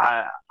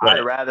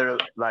 I'd rather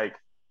like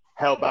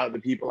help out the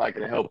people I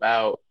can help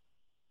out,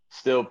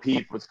 still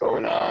peep what's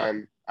going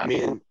on. I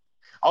mean,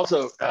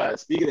 also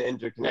speaking of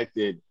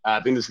interconnected, I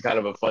think this is kind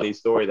of a funny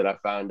story that I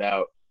found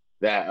out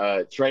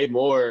that Trey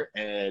Moore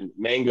and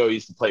Mango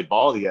used to play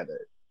ball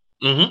together.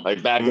 Mm-hmm.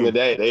 Like back in the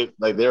day,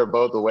 they were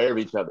both aware of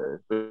each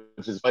other,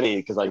 which is funny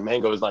because like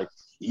Mango was like,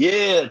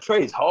 "Yeah,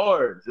 Trey's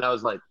hard," and I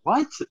was like,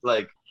 "What?"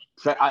 Like,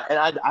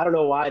 I don't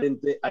know why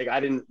I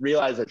didn't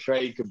realize that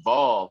Trey could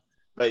ball.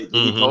 But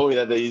he told me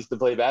that they used to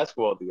play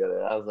basketball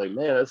together. I was like,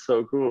 man, that's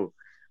so cool.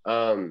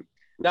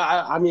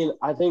 I mean,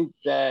 I think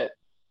that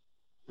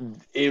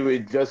it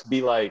would just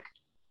be like,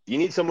 you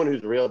need someone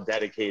who's real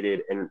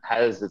dedicated and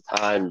has the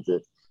time to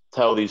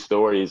tell these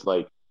stories.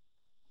 Like,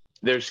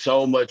 there's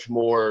so much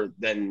more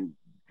than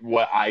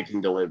what I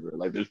can deliver.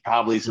 Like, there's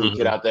probably some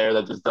kid out there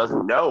that just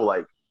doesn't know,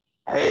 like,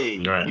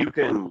 hey, you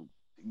can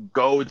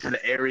go to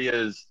the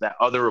areas that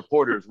other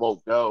reporters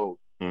won't go.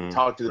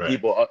 Talk to the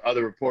people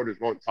other reporters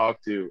won't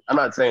talk to. I'm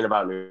not saying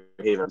about New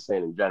Haven, I'm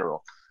saying in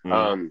general.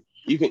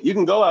 You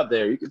can go out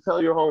there, you can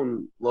tell your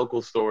own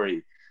local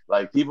story.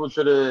 Like people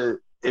should have,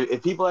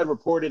 if people had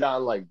reported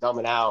on like Dumb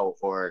and Out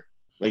or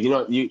like,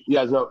 you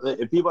guys know,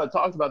 if people had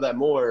talked about that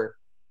more,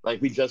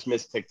 like we just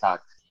missed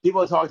TikTok.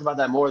 People had talked about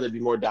that more, there'd be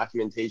more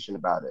documentation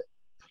about it.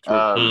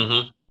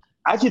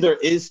 Actually, there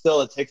is still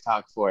a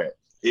TikTok for it.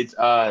 It's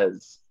Dumb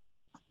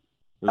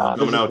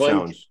and Out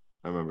challenge.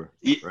 I remember.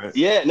 Right?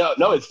 Yeah,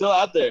 no, it's still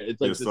out there. It's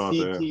like the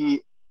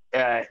CT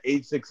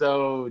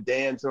 860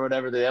 dance or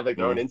whatever. They have like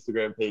their own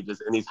Instagram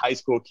pages, and these high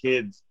school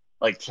kids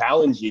like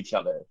challenge each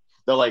other.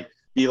 They'll like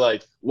be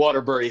like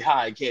Waterbury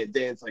High can't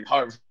dance like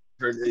Harvard,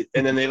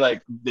 and then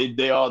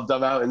they all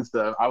dumb out and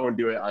stuff. I won't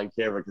do it on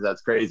camera because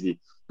that's crazy,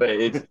 but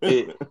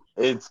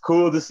it's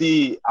cool to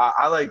see.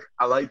 I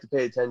like to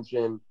pay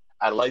attention.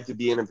 I like to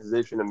be in a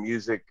position of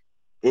music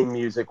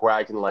where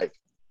I can like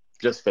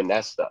just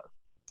finesse stuff.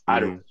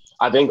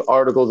 I think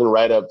articles and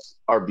write-ups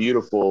are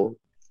beautiful.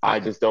 I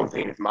just don't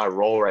think it's my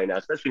role right now,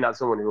 especially not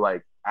someone who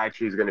like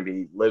actually is going to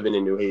be living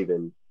in New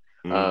Haven.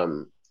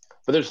 Mm.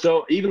 But there's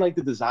even like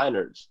the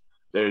designers.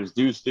 There's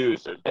Deuce,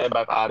 there's Dead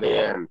by 5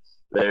 a.m.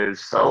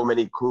 There's so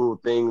many cool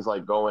things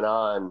like going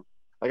on.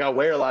 Like I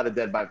wear a lot of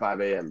Dead by 5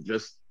 a.m.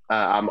 Just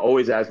I'm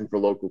always asking for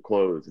local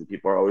clothes, and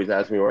people are always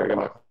asking me where I get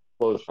my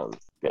clothes from.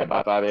 Dead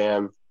by 5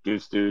 a.m.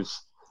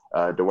 Deuce.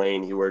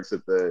 Dwayne, he works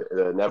at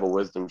the Neville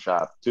Wisdom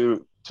Shop.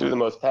 Two of the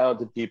most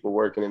talented people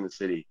working in the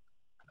city.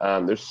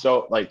 There's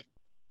so like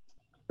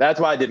that's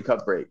why I did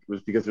Cut Break,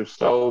 was because there's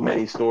so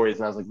many stories,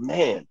 and I was like,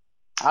 man,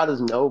 how does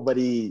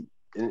nobody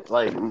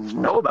like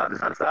know about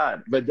this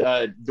outside? But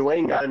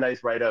Dwayne got a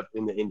nice write up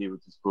in the indie,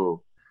 which is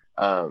cool.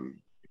 But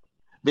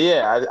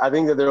yeah, I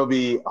think that there will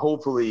be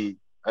hopefully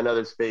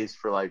another space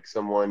for like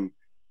someone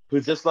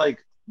who's just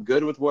like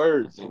good with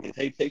words and can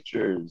take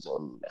pictures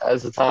and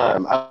has the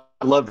time.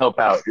 I love to help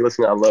out. If you're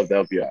listening, I love to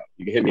help you out.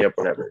 You can hit me up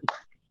whenever.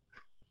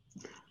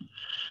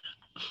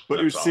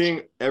 But you're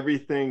seeing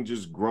everything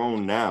just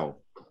grown now.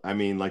 I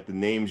mean, like the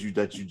names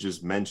that you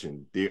just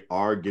mentioned, they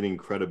are getting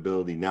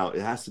credibility now.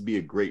 It has to be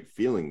a great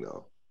feeling,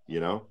 though, you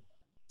know?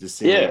 Just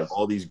seeing like,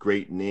 all these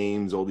great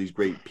names, all these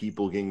great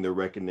people getting their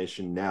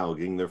recognition now,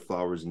 getting their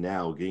flowers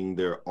now, getting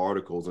their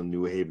articles on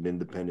New Haven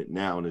Independent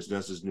now. And it's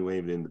not just New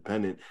Haven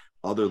Independent,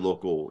 other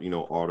local, you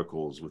know,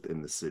 articles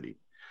within the city.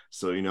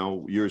 So, you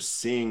know, you're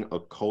seeing a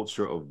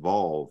culture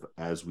evolve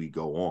as we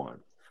go on.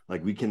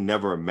 Like we can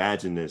never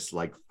imagine this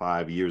like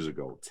 5 years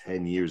ago,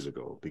 10 years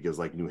ago, because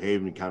like New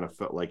Haven kind of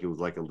felt like it was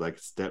like a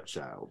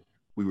stepchild.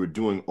 We were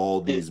doing all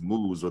these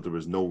moves, but there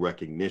was no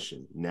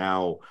recognition.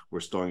 Now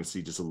we're starting to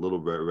see just a little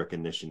bit of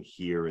recognition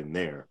here and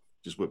there,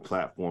 just with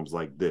platforms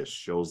like this,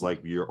 shows like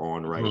you're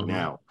on right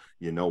now.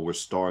 You know, we're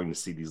starting to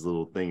see these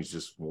little things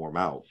just form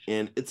out.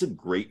 And it's a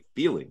great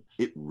feeling.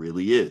 It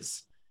really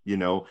is. You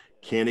know,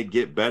 can it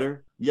get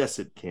better? Yes,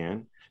 it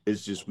can.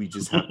 It's just, we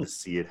just have to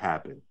see it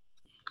happen.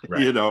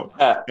 Right. You know,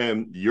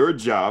 and your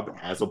job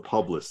as a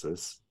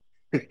publicist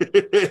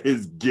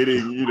is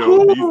getting, you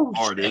know, these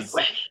artists,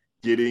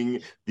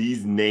 getting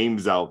these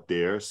names out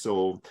there.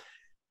 So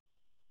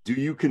do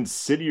you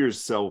consider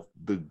yourself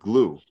the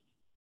glue,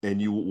 and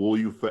will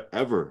you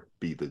forever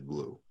be the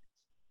glue?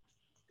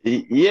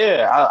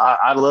 Yeah,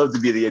 I'd love to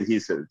be the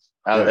adhesive.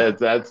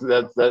 That's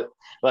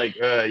like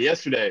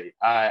yesterday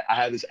I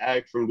had this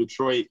act from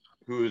Detroit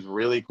who is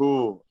really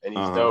cool, and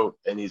he's dope,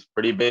 and he's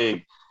pretty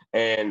big,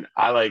 and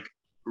I like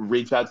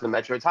reached out to the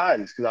Metro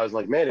Times because I was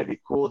like, man, it'd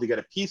be cool to get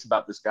a piece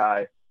about this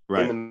guy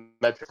in the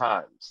Metro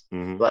Times.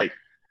 Like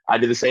I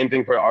did the same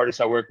thing for artists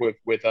I work with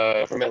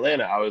from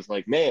Atlanta. I was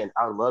like, man,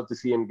 I would love to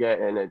see him get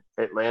an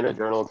Atlanta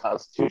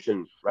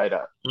Journal-Constitution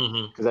write-up,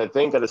 because I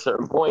think at a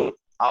certain point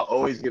I'll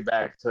always get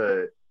back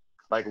to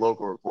like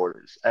local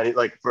reporters. And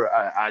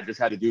I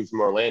just had to do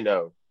from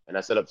Orlando, and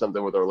I set up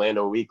something with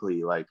Orlando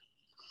Weekly. Like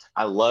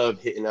I love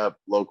hitting up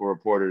local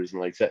reporters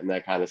and like setting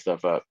that kind of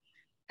stuff up.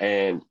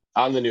 And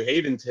on the New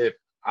Haven tip,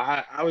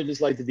 I would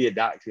just like to be a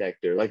dot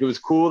connector. Like it was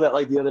cool that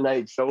like the other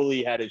night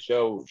Sholey had a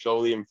show,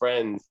 Sholey and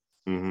Friends,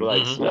 with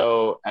like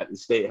Snow at the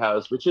State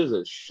House, which is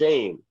a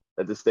shame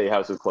that the State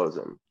House is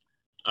closing.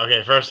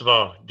 Okay, first of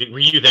all, were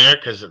you there?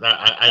 Because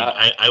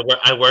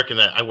I work in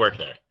that. I work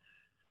there.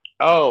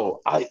 Oh,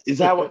 is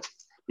that what?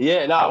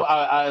 Yeah, no,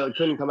 I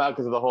couldn't come out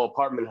because of the whole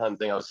apartment hunt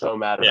thing. I was so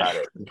mad about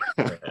it.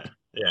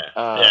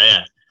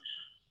 Yeah.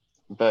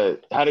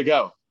 But how'd it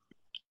go?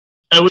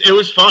 It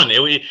was fun.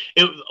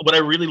 What I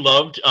really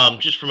loved,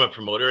 just from a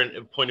promoter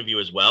point of view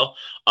as well,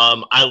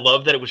 I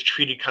love that it was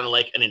treated kind of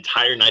like an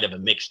entire night of a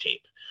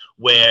mixtape,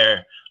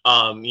 where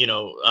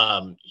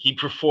he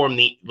performed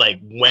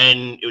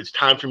when it was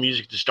time for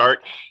music to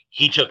start,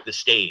 he took the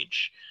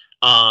stage.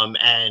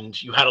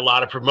 And you had a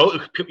lot of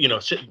promoters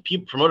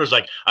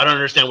like, I don't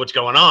understand what's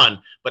going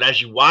on, but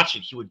as you watch it,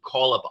 he would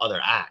call up other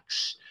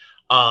acts.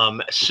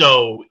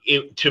 So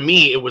to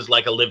me, it was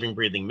like a living,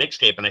 breathing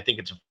mixtape. And I think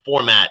it's a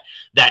format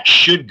that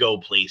should go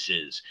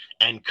places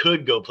and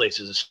could go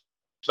places,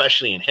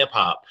 especially in hip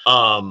hop.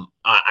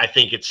 I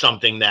think it's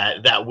something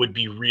that would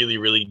be really,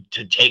 really,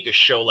 to take a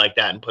show like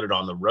that and put it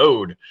on the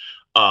road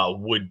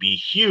would be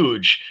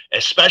huge,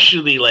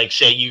 especially like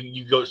say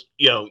you go,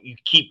 you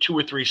keep 2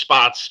 or 3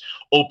 spots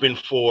open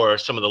for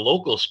some of the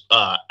local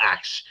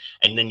acts,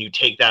 and then you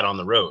take that on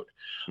the road.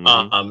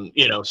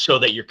 So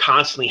that you're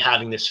constantly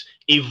having this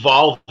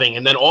evolving,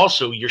 and then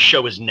also your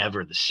show is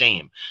never the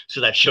same. So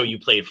that show you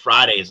played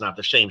Friday is not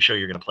the same show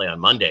you're going to play on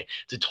Monday.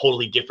 It's a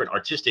totally different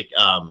artistic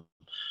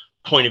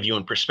point of view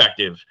and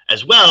perspective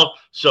as well.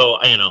 So,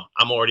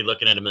 I'm already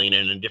looking at $1 million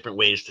and different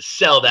ways to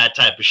sell that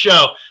type of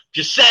show.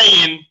 Just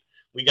saying,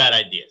 we got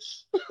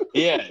ideas.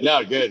 Yeah,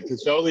 no, good.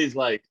 Because Sholey's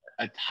like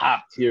a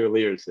top tier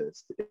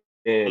lyricist,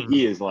 and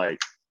he is like,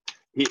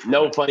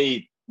 no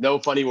funny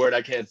word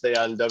I can't say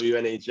on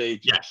WNHH.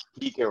 Yes.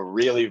 He can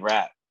really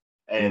rap.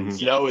 And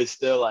Snow is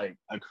still like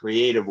a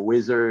creative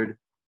wizard.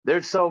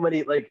 There's so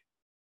many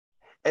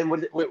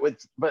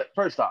but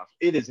first off,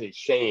 it is a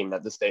shame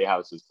that the State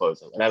House is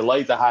closing. And I'd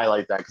like to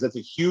highlight that because that's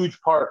a huge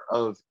part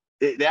of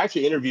it. They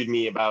actually interviewed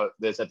me about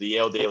this at the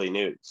Yale Daily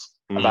News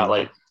about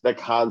like the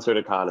concert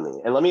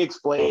economy. And let me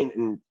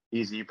explain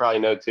easy, you probably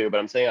know too, but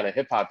I'm saying on a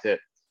hip hop tip,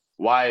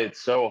 why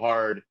it's so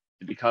hard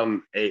to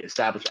become a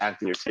established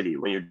act in your city.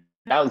 When you're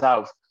down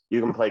south,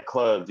 you can play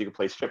clubs, you can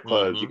play strip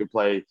clubs, you can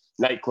play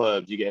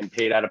nightclubs, you're getting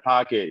paid out of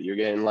pocket, you're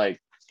getting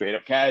like straight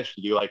up cash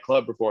to do like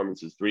club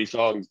performances, 3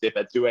 songs, dip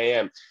at 2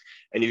 a.m.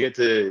 And you get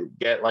to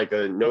get like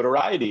a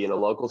notoriety in a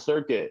local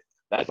circuit.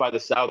 That's why the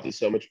South is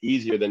so much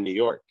easier than New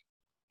York.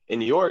 In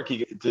New York,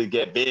 to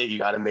get big, you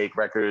got to make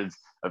records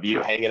of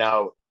you hanging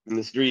out in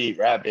the street,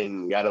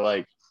 rapping. You got to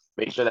like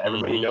make sure that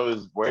everybody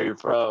knows where you're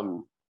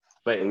from.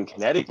 But in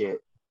Connecticut,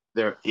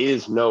 there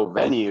is no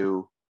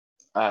venue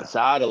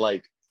outside of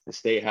like the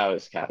State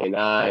House, Cafe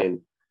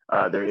 9.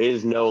 There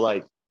is no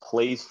like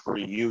place for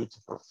you to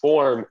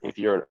perform if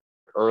you're an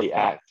early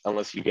act,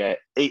 unless you get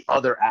 8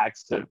 other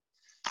acts to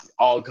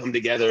all come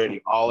together and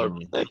you all are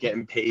like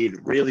getting paid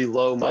really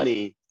low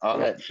money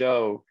on that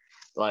show.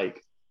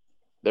 Like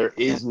there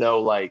is no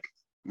like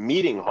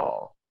meeting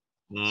hall.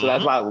 So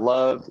that's why I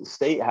loved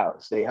State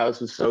House. State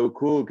House was so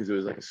cool because it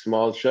was like a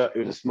small show. It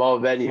was a small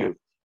venue.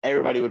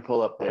 Everybody would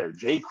pull up there.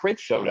 Jay Critch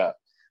showed up.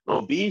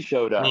 Lil B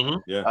showed up.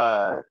 Like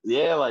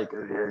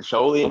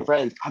Sholey and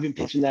friends. I've been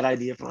pitching that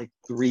idea for like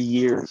 3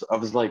 years. I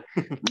was like,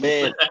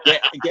 man,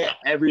 get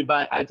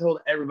everybody. I told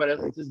everybody, I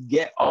was like, just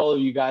get all of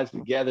you guys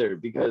together,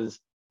 because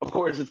of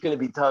course it's going to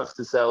be tough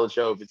to sell a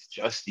show if it's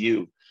just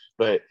you.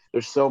 But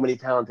there's so many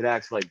talented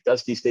acts like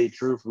Dusty Stay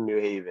True from New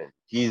Haven.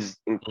 He's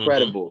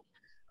incredible.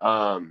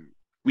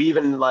 We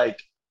even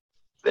like,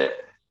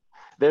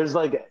 there's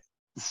like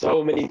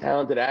so many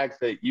talented acts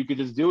that you could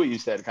just do what you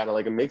said, kind of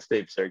like a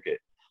mixtape circuit.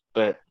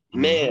 But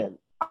man,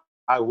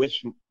 I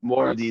wish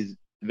more of these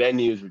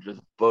venues would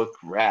just book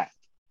rap,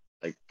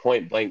 like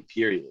point blank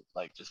period.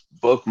 Like just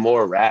book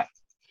more rap.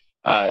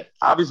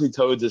 Obviously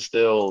Toads is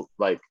still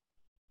like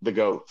the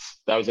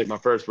GOATs. That was like my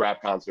first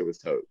rap concert was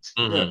Toads.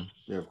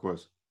 Yeah, of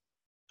course.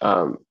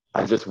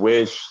 I just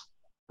wish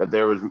that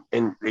there was,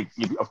 and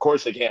of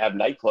course they can't have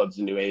nightclubs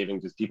in New Haven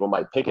because people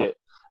might picket.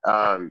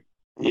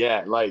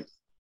 Like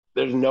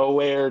there's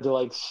nowhere to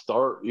like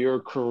start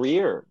your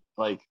career.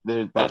 Like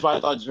that's why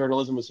I thought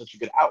journalism was such a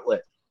good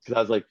outlet, because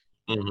I was like,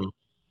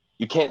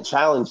 you can't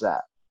challenge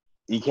that.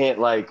 You can't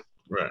like,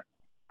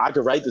 I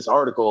could write this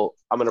article.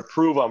 I'm gonna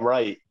prove I'm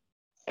right,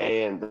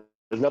 and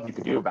there's nothing you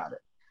can do about it.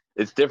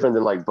 It's different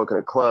than like booking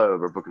a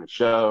club or booking a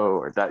show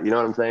or that. You know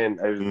what I'm saying?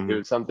 It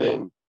was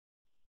something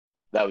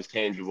that was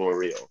tangible and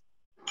real.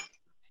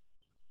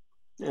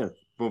 Yeah,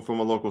 from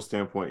a local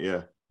standpoint,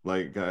 yeah.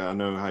 Like I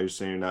know how you're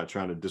saying you're not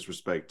trying to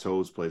disrespect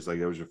Toad's place. Like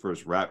that was your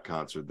first rap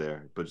concert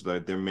there, but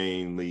like they're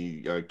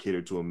mainly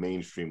catered to a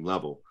mainstream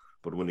level.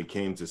 But when it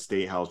came to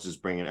State House,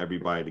 just bringing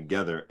everybody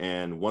together.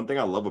 And one thing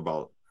I love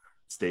about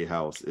State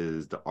House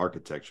is the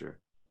architecture.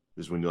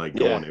 Is when you like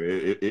go in there,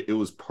 it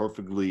was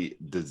perfectly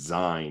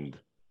designed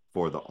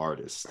for the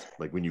artist.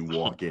 Like when you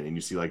walk in and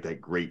you see like that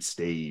great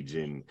stage,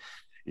 and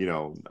you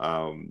know,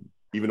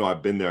 even though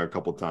I've been there a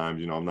couple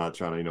times, you know, I'm not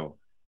trying to,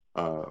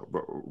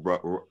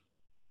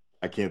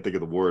 I can't think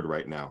of the word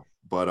right now,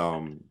 but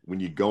when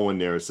you go in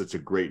there, it's such a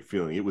great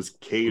feeling. It was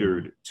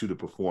catered to the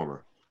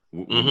performer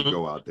when you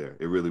go out there.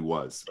 It really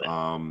was.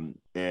 And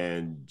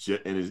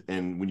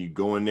when you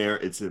go in there,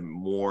 it's a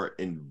more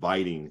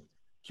inviting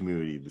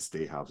community, the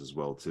State House as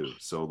well too.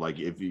 So like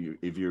if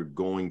you're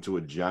going to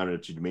a genre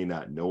that you may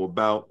not know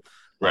about,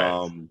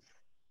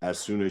 as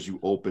soon as you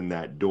open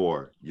that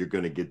door, you're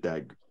gonna get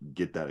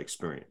that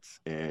experience.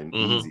 And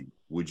easy.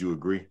 Would you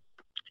agree?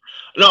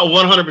 No,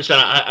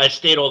 100%. I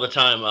stayed all the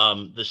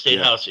time. The State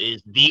House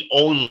is the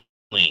only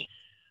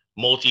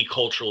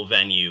multicultural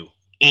venue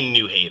in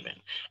New Haven.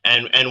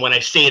 And when I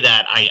say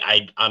that,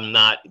 I'm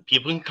not,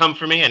 people can come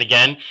for me. And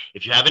again,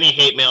 if you have any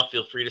hate mail,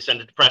 feel free to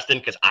send it to Preston,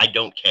 because I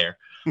don't care.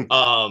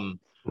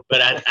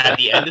 But at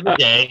the end of the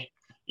day,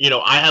 you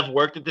know, I have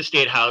worked at the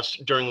State House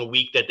during a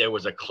week that there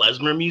was a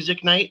klezmer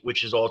music night,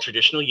 which is all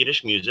traditional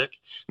Yiddish music.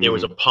 There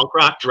was a punk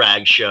rock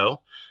drag show,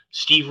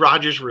 Steve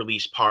Rogers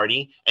release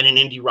party, and an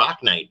indie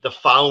rock night. The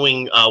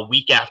following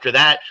week after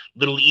that,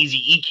 Little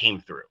Eazy-E came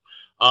through.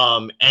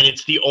 And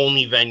it's the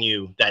only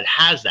venue that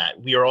has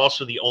that. We are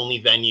also the only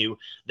venue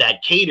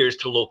that caters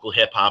to local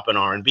hip hop and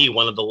R&B.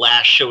 One of the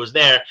last shows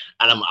there,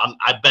 and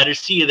I better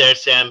see you there,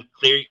 Sam.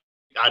 Clear.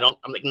 I'm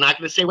not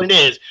going to say what it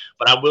is,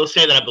 but I will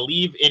say that I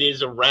believe it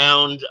is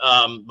around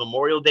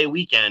Memorial Day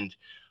weekend.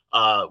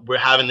 We're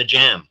having the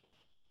Jam.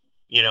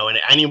 You know, and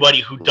anybody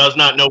who does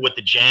not know what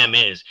the Jam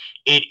is,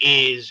 it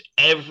is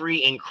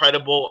every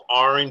incredible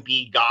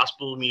R&B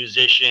gospel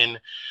musician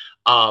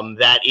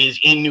that is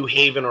in New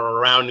Haven or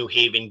around New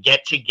Haven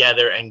get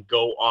together and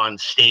go on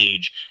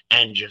stage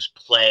and just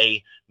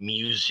play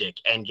music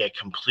and get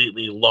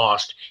completely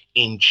lost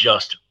in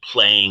just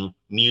playing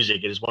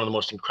music. It is one of the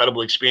most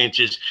incredible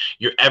experiences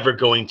you're ever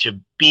going to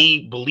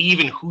believe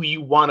in who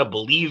you want to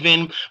believe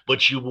in,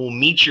 but you will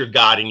meet your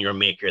God and your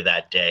maker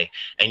that day,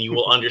 and you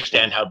will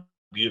understand how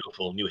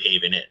beautiful New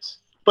Haven is.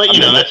 But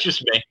you know, that's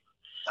just me.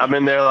 I'm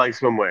in there like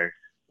swimwear.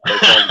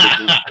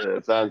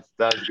 That sounds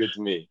good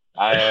to me.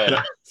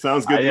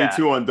 Sounds good to me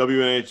too on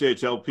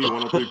WNHH LP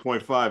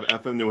 103.5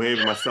 FM New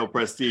Haven. Myself,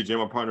 Prestige, and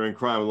my partner in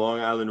crime, Long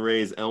Island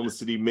Rays, Elm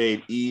City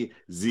made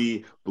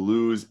EZ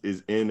BlueZ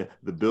is in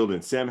the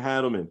building. Sam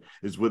Hadelman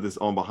is with us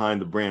on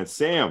Behind the Brand.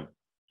 Sam,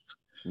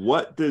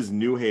 what does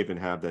New Haven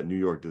have that New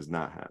York does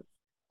not have?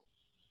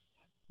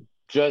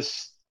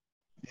 Just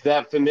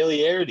that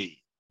familiarity.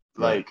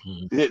 Like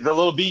the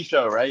Little B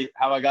show, right?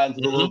 How I got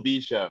into the Little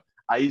B show.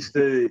 I used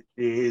to,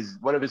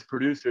 one of his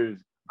producers,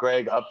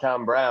 Greg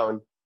Uptown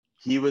Brown,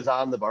 he was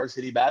on the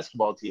varsity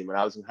basketball team when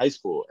I was in high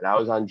school, and I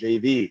was on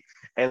JV.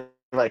 And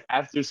like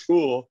after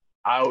school,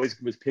 I always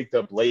was picked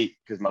up late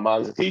because my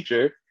mom's a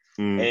teacher,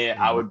 and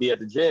I would be at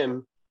the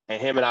gym, and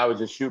him and I would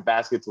just shoot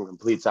baskets in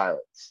complete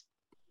silence.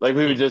 Like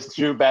we would just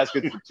shoot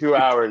baskets for 2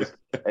 hours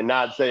and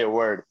not say a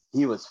word.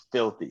 He was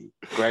filthy.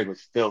 Greg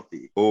was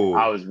filthy. Oh,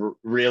 I was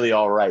really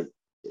all right.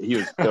 He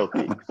was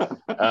filthy.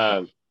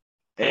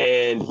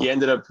 And he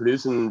ended up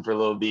producing for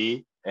Lil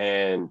B,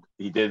 and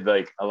he did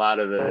like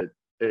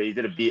he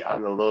did a beat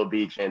on the Lil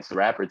B Chance the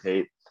Rapper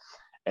tape,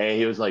 and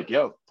he was like,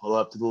 yo, pull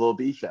up to the Lil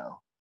B show.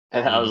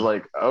 And I was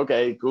like,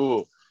 okay,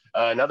 cool.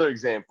 Another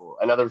example,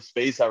 another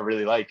space I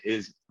really like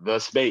is The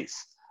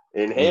Space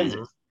in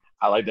Hampton.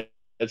 I like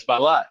that spot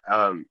a lot.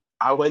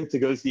 I went to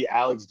go see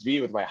Alex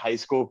G with my high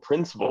school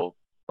principal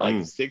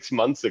like 6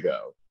 months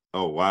ago.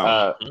 Oh,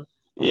 wow.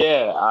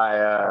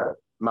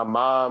 My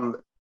mom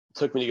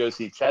took me to go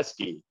see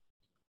Chesky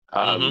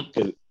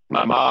because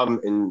my mom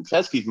and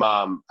Chesky's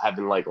mom have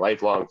been like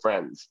lifelong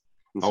friends.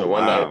 And so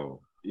one night,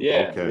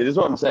 this is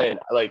what I'm saying.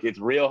 Like, it's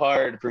real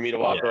hard for me to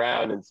walk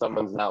around and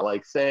someone's not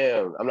like,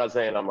 Sam. I'm not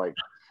saying I'm like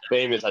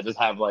famous. I just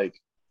have like,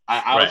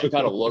 I also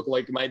kind of look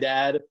like my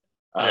dad.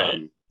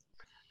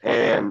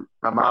 And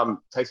my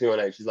mom texted me one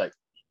night. She's like,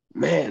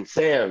 man,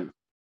 Sam,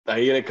 are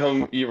you going to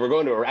come? We're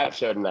going to a rap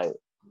show tonight.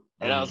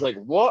 And I was like,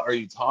 what are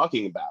you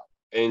talking about?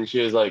 And she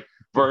was like,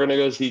 we're going to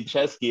go see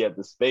Chesky at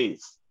the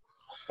Space.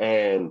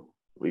 And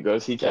we go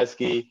see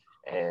Chesky,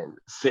 and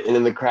sitting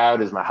in the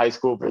crowd is my high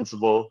school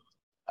principal.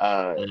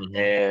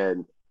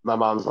 And my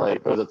mom's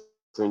like, goes up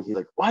to me, and he's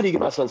like, why do you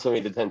give my son so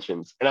many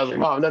detentions? And I was like,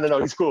 Mom, no,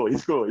 he's cool.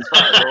 He's fine.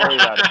 Don't worry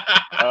about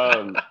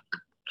it.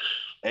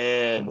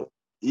 And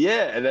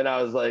then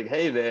I was like,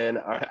 hey,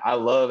 man, I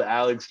love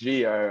Alex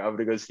G. I'm going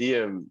to go see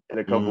him in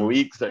a couple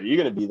weeks. Are you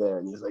going to be there?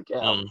 And he's like, yeah,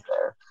 I'll be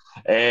there.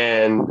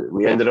 And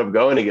we ended up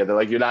going together.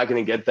 Like, you're not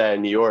going to get that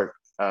in New York.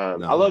 I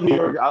love New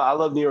York. I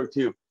love New York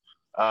too.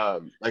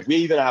 Like, we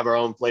even have our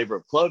own flavor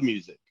of club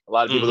music. A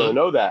lot of people don't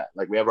know that.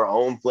 Like, we have our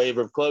own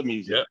flavor of club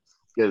music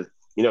because,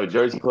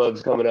 Jersey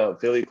club's coming up,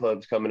 Philly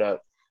club's coming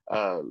up.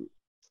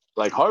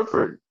 Like,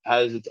 Hartford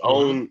has its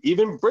own,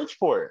 even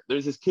Bridgeport.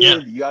 There's this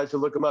kid, you guys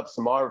should look him up,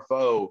 Samar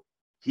Foe.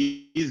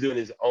 He's doing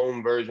his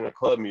own version of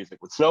club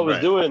music. What Snow was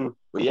doing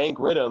with Yank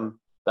Rhythm,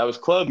 that was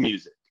club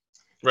music.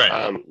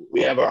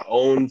 We have our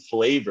own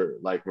flavor.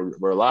 Like,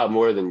 we're a lot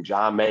more than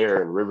John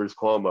Mayer and Rivers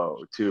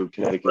Cuomo, two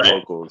Connecticut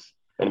locals,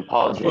 and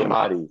Paul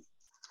Giamatti.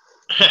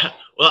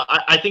 Well,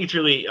 I think it's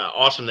really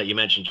awesome that you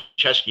mentioned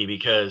Chesky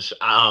because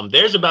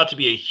there's about to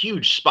be a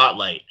huge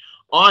spotlight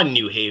on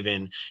New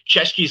Haven.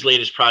 Chesky's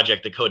latest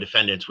project, The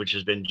Co-Defendants, which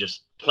has been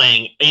just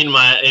playing in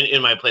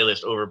my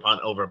playlist over upon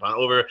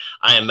over.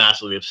 I am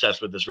massively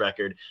obsessed with this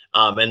record.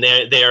 And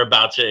they are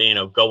about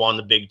to go on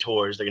the big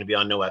tours. They're going to be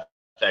on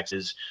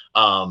NoFX's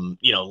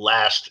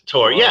last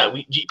tour. Wow.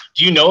 Yeah.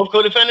 Do you know of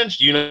Co-Defendants?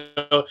 Do you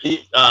know?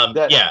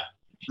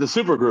 The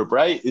super group,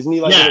 right? Isn't he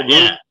like in a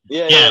group?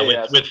 Yeah.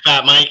 With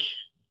Fat Mike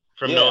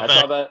from NoFX.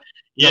 I saw that.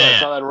 I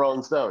saw that in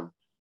Rolling Stone.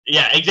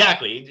 Yeah,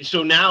 exactly.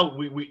 So now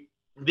we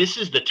this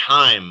is the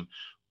time.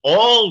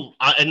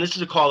 And this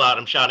is a call out.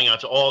 I'm shouting out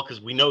to all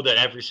because we know that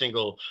every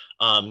single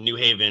New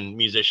Haven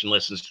musician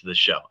listens to this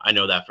show. I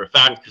know that for a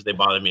fact because they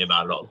bother me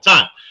about it all the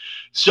time.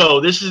 So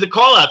this is the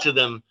call out to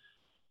them.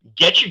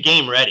 Get your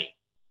game ready.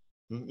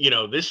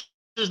 This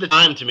is the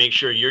time to make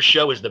sure your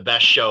show is the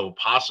best show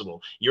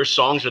possible. Your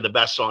songs are the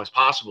best songs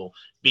possible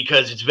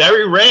because it's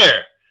very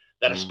rare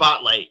that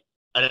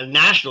a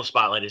national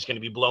spotlight is going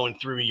to be blowing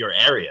through your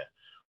area.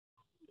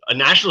 A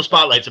national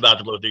spotlight's about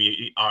to blow through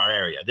our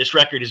area. This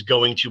record is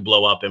going to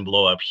blow up and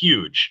blow up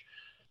huge.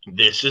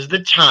 This is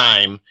the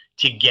time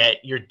to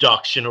get your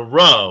ducks in a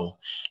row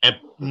and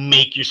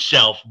make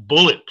yourself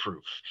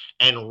bulletproof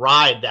and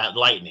ride that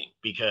lightning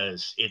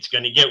because it's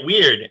going to get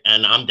weird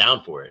and I'm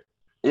down for it.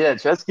 Yeah,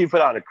 Chesky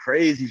put on a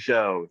crazy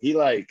show. He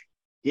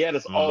had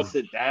us all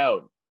sit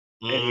down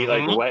and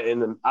he went in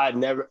the,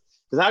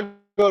 because I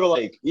go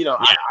to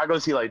I go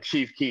see like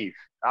Chief Keef.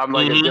 I'm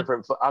like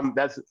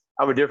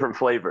I'm a different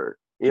flavor.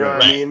 You know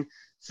what I mean?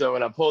 So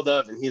when I pulled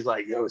up and he's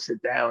like, yo,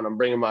 sit down, I'm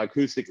bringing my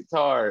acoustic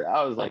guitar.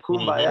 I was like,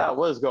 kumbaya,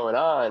 what's going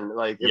on?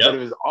 But it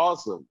was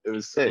awesome. It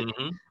was sick.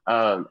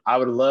 I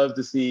would love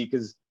to see,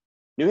 because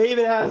New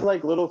Haven has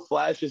like little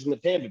flashes in the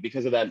pan, but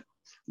because of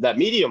that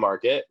media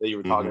market that you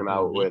were talking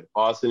about with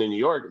Boston and New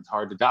York, it's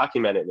hard to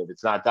document it. And if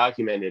it's not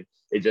documented,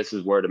 it just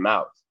is word of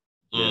mouth.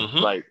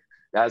 Like,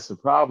 that's the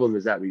problem,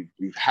 is that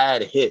we've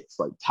had hits.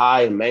 Like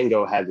Ty and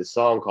Mango had this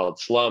song called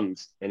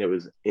Slums, and it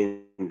was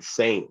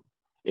insane.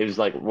 It was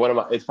like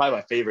it's probably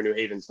my favorite New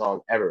Haven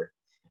song ever.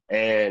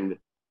 And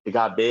it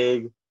got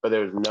big, but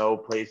there was no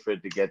place for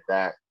it to get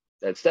that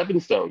stepping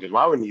stone. Because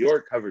why would New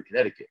York cover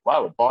Connecticut? Why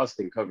would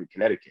Boston cover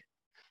Connecticut?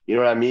 You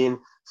know what I mean?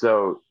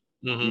 So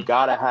you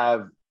gotta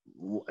have,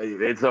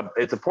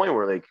 it's a point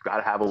where like you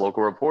gotta have a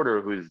local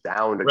reporter who's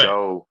down to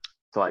go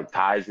to like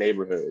Ty's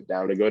neighborhood,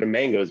 down to go to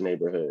Mango's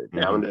neighborhood,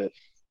 down to,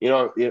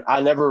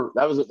 that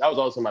was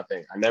also my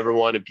thing. I never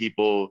wanted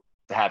people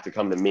to have to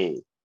come to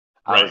me.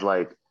 I was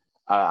like,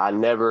 I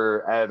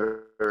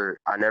never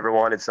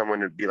wanted someone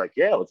to be like,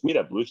 yeah, let's meet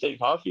at BlueZ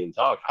Coffee and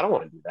talk. I don't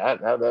want to do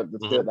that. That's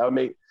good. That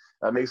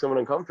would make someone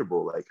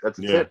uncomfortable. Like, that's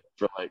a tip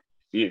for like,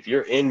 if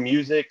you're in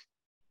music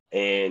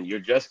and you're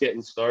just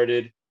getting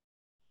started,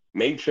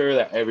 make sure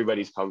that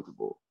everybody's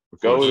comfortable.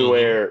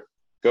 Go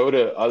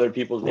to other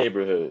people's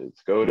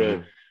neighborhoods. Go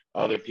to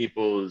other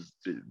people's.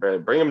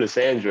 Bring them to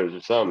Sandra's or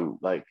something.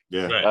 Like,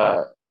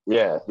 Shout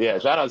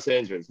out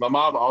Sandra's. My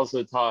mom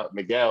also taught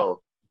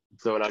Miguel.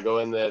 So when I go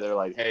in there, they're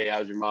like, "Hey,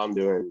 how's your mom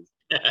doing?"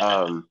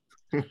 You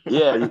see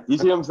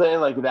what I'm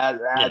saying? Like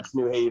that's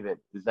New Haven.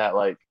 Is that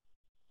like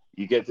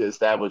you get to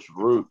establish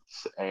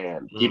roots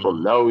and people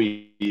know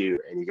you,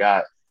 and you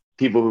got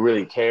people who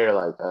really care.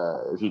 Like,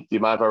 do you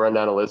mind if I run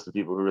down a list of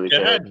people who really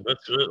care?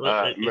 Let's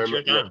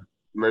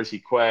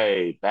Mercy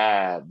Quay,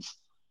 Babs,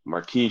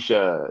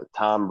 Markeisha,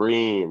 Tom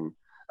Breen,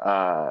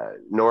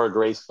 Nora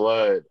Grace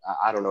Flood.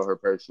 I don't know her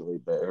personally,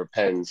 but her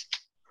pens.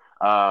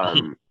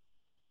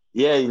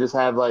 You just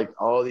have like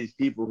all these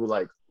people who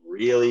like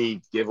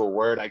really give a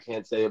word I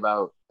can't say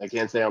on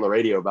the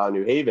radio about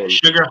New Haven.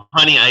 Sugar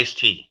Honey Iced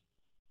Tea.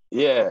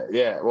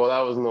 Yeah. Well, that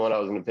wasn't the one I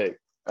was gonna pick.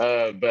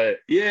 But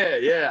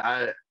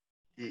you're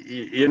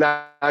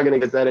not gonna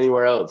get that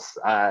anywhere else.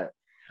 I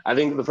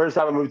think the first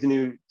time I moved to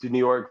New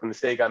York, the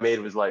mistake I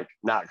made was like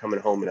not coming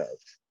home enough.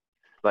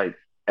 Like,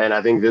 and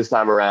I think this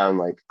time around,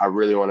 like I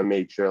really want to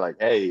make sure, like,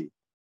 hey,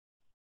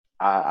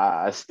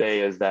 I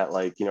stay as that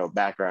like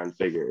background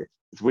figure.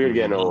 It's weird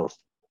getting old.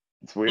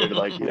 It's weird,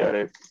 like you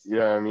know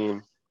what I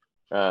mean.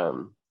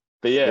 But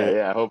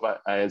I hope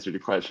I answered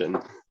your question.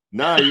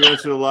 Nah, you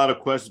answered a lot of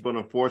questions, but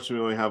unfortunately,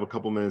 we only have a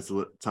couple minutes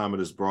time of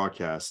this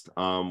broadcast.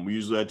 We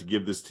usually like to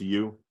give this to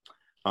you.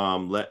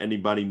 Let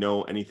anybody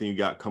know anything you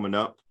got coming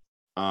up.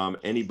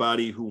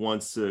 Anybody who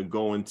wants to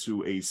go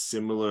into a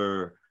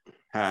similar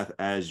path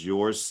as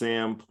yours,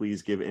 Sam,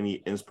 please give any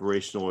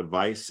inspirational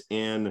advice,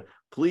 and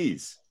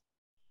please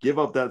give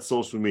up that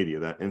social media,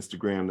 that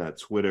Instagram, that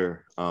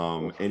Twitter,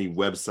 any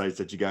websites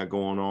that you got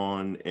going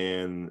on,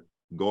 and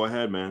go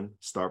ahead, man.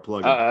 Start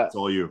plugging. It's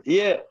all you.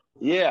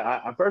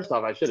 First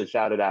off, I should have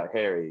shouted out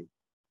Harry,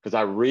 because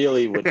I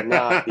really would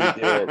not be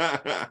doing.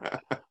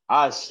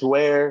 I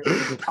swear,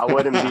 I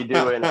wouldn't be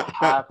doing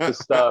half the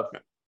stuff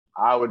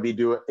I would be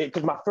doing.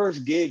 Because my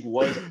first gig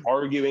was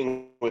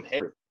arguing with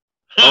Harry.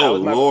 Oh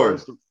Lord!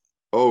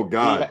 Oh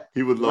God!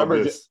 He would love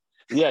this.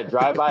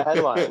 Drive-by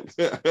headlines.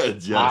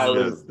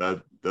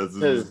 That's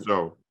his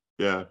show.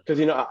 Yeah. Because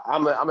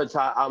I'm a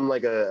child. I'm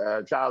like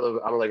a child of.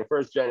 I'm like a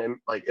first-gen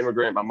like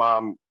immigrant. My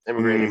mom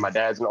immigrated. My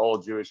dad's an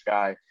old Jewish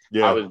guy.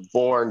 Yeah. I was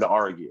born to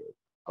argue.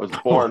 I was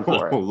born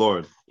for it. Oh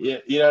Lord. Yeah,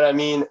 you know what I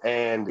mean.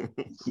 And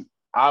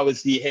I would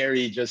see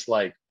Harry just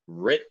like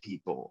rip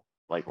people.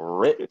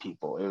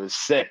 It was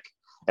sick.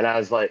 And I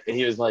was like, and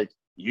he was like,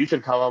 you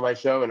should come on my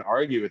show and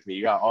argue with me.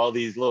 You got all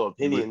these little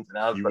opinions. And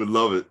I was would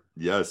love it.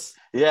 Yes.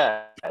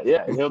 Yeah.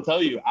 And he'll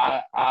tell you,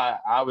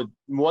 I would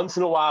once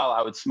in a while,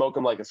 I would smoke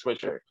him like a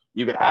swisher.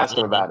 You could ask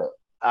him about it.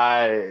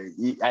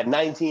 At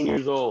 19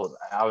 years old,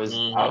 I was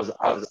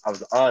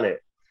on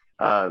it.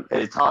 And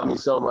it taught me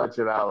so much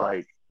about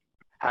like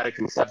how to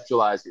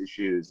conceptualize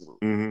issues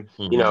and,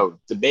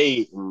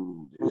 debate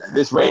and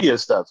this radio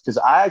stuff. Cause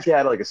I actually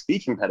had like a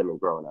speech impediment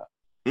growing up.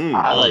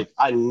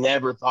 I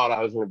never thought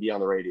I was going to be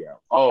on the radio.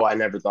 Oh, I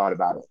never thought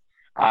about it.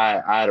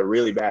 I had a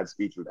really bad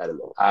speech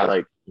impediment.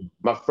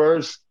 My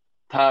first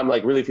time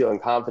like really feeling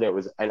confident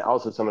was, and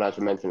also someone I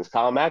should mention is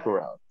Colin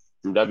McEnroe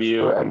from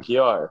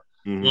WNPR.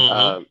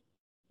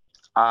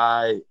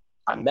 I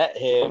met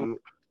him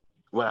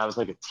when I was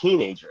like a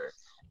teenager,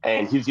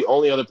 and he was the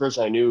only other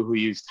person I knew who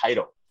used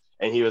Tidal.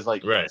 And he was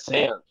like,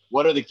 Sam,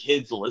 what are the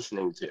kids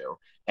listening to?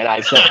 And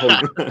I sent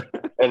him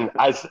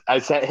I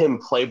sent him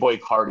Playboy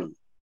Cardi.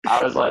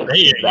 I was like,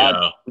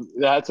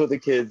 that's what the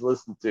kids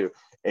listen to.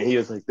 And he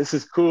was like, this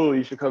is cool.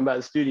 You should come by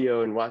the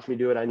studio and watch me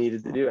do what I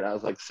needed to do. And I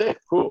was like, sick,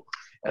 cool.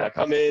 And I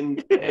come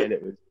in, and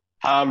it was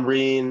Tom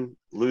Breen,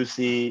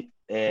 Lucy,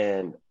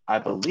 and I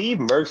believe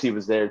Mercy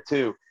was there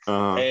too.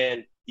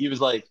 And he was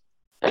like,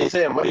 hey,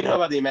 Sam, what do you know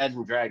about the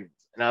Imagine Dragons?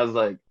 And I was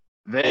like,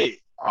 they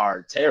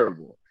are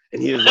terrible.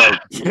 And he was like,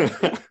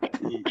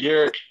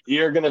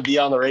 you're going to be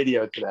on the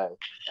radio today.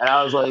 And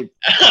I was like,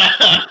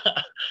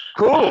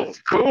 cool.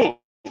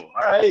 All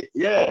right,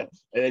 yeah.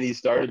 And then he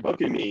started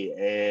booking me,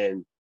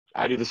 and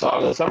I do the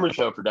Song of the Summer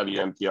show for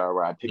WMPR,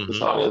 where I pick the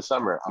song of the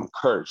summer. I'm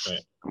cursed.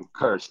 Right. I'm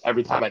cursed.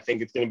 Every time I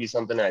think it's going to be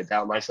something and I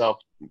doubt myself,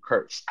 I'm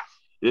cursed.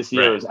 This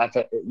year is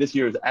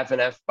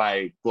FNF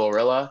by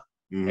Glorilla,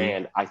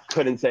 and I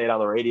couldn't say it on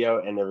the radio,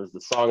 and there was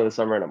the Song of the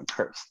Summer, and I'm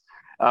cursed.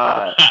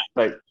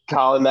 Like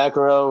Colin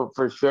McEnroe,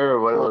 for sure,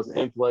 one of the most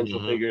influential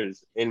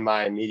figures in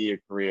my media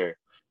career.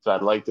 So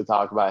I'd like to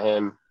talk about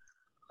him.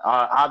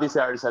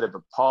 Obviously, I already said it,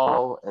 but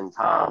Paul and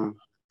Tom,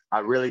 I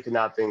really could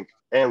not think,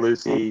 and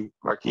Lucy,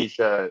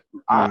 Markeisha.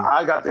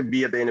 I got to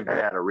be at the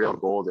Independent at a real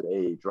golden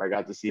age where I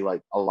got to see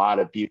like a lot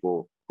of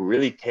people who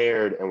really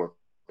cared and were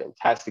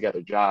fantastic at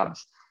their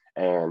jobs.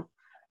 And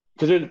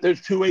because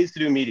there's two ways to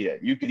do media.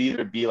 You could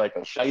either be like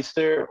a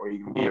shyster or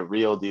you can be a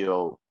real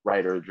deal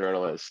writer or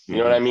journalist. You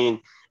know what I mean?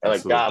 And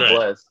like, God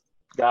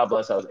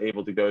bless, I was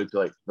able to go to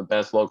like the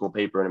best local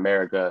paper in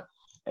America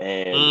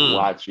and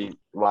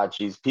watch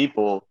these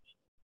people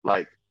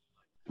like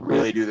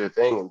really do their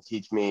thing and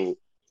teach me,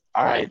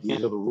 all right, these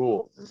are the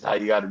rules. This is how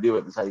you got to do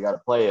it. This is how you got to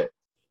play it.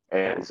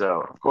 And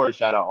so, of course,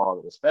 shout out all of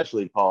them,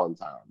 especially Paul and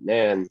Tom.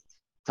 Man,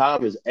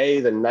 Tom is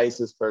the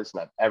nicest person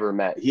I've ever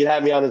met. He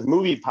had me on his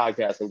movie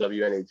podcast on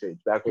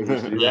WNHH back when he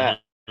used to do that.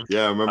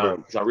 Yeah, I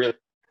remember. So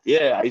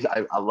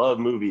I love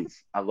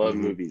movies. I love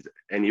movies,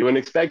 and you wouldn't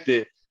expect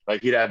it.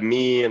 Like he'd have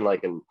me and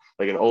like an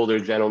older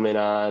gentleman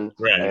on,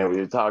 and we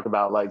would talk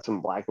about like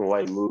some black and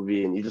white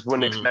movie, and you just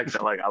wouldn't expect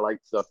that. Like I like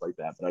stuff like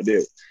that, but I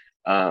do.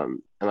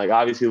 And like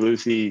obviously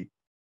Lucy,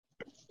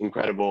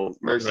 incredible.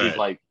 Mercy's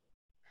like.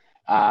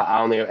 I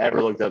don't think I've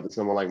ever looked up to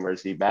someone like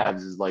Mercy.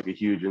 Babs is like a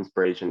huge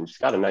inspiration. She's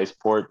got a nice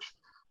porch.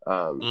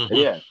 And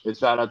yeah,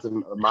 shout out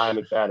to Maya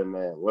McFadden,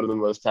 man. One of the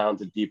most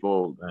talented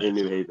people in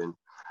New Haven.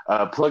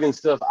 Plugging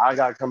stuff I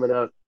got coming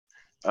up.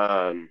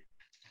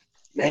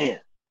 Man,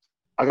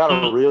 I got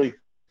a really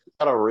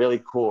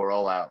cool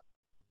rollout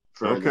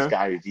for this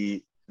guy,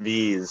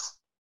 V's.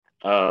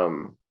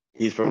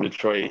 He's from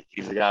Detroit.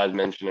 He's the guy I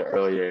mentioned it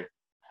earlier.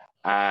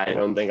 I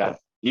don't think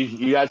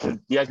you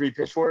guys read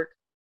Pitchfork?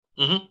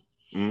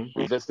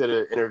 We just did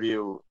an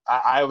interview.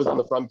 I was on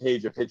the front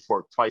page of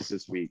Pitchfork twice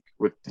this week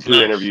with 2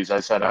 interviews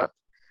I set up.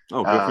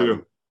 Oh, good for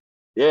you.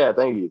 Yeah,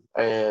 thank you.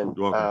 And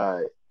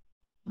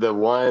the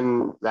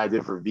one that I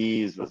did for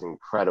V's was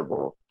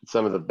incredible.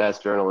 Some of the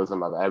best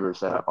journalism I've ever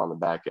set up on the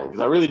back end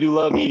because I really do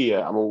love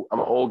media. I'm an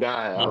old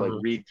guy. I like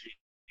read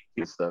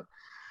stuff.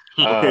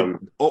 Okay,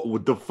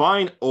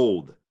 define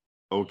old.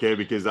 Okay,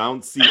 because I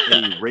don't see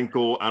any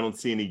wrinkle. I don't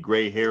see any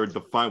gray hair.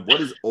 Define what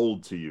is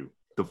old to you.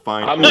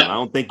 Define old. I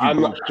don't think you've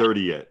moved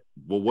 30 yet.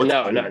 Well, what's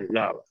no.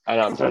 I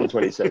know I'm turning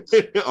 26.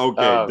 Okay,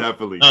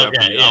 definitely. Yeah.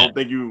 I don't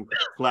think you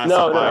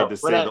classified to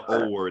say the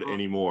O word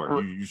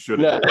anymore. You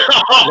shouldn't.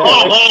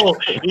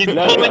 He's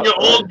pulling your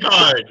old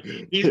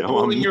card. He's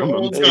pulling your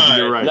old card.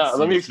 You're right. No,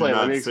 let me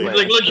explain. He's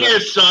like, look here,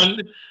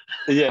 son.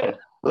 Yeah,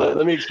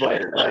 let me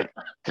explain. Like,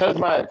 cause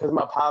my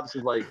pops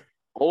is like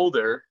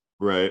older.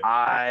 Right.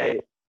 I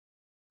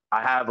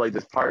have like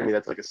this part of me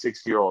that's like a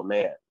 60-year-old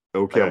man.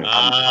 Okay.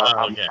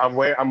 Like,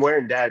 I'm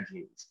wearing dad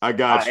jeans. I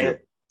got you.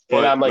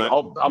 And I'm like,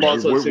 I'm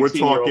also a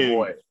 16-year-old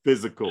boy.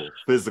 Physical.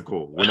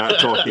 We're not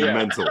talking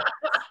mental.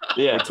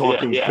 Yeah. We're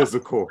talking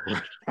physical.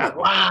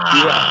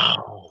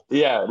 Wow.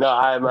 Yeah. No,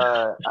 I'm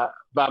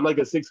like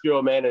a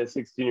 6-year-old man and a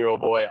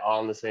 16-year-old boy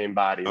all in the same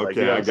body. Okay, like,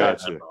 you know I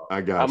got you.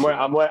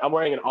 I'm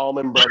wearing an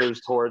Allman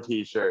Brothers tour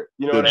T-shirt.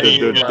 You know what I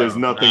mean? There's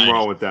nothing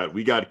wrong with that.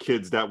 We got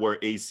kids that wear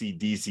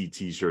AC/DC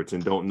T-shirts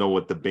and don't know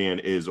what the band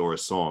is or a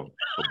song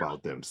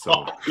about them.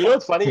 So you know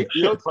what's funny?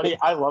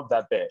 I love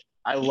that bit.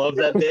 I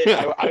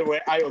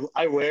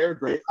wear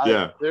great.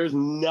 There's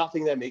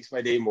nothing that makes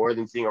my day more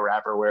than seeing a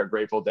rapper wear a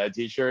Grateful Dead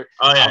T-shirt.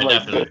 Oh yeah, I'm like,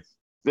 definitely.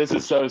 This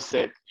is so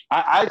sick.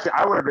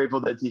 I wear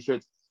Grateful Dead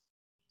T-shirts.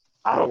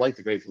 I don't like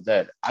the Grateful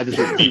Dead. I just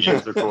think the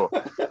T-shirts are cool.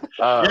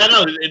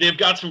 They've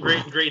got some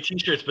great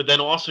T-shirts, but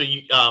then also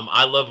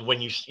I love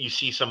when you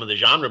see some of the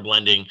genre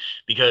blending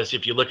because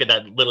if you look at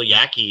that Little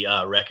Yachty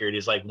record,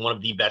 is like one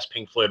of the best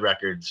Pink Floyd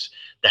records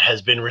that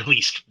has been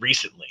released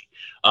recently.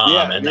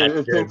 And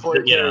that's Pink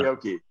Floyd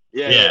karaoke.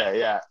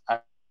 Yeah.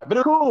 But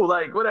it's cool.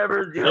 Like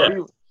whatever,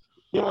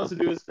 he wants to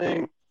do his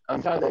thing.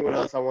 I'm trying to think what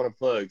else I want to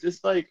plug.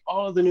 Just like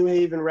all of the New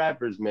Haven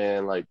rappers,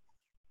 man. Like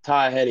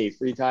Ty Henney,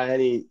 Free Ty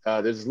Henney.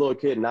 There's this little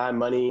kid, Nine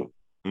Money,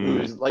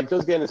 who's like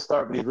just getting a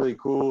start, but he's really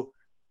cool.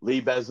 Lee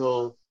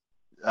Bezel,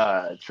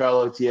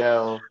 Trello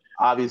TL,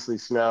 obviously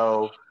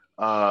Snow.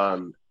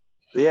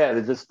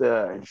 They're just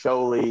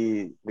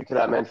Sholey, the kid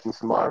I mentioned,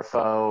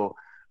 Smartphone.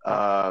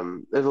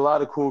 There's a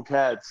lot of cool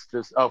cats.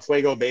 Just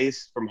Fuego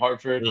Bass from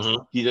Hartford.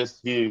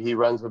 He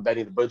runs with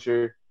Benny the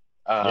Butcher.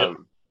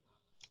 One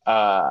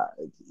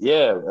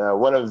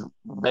of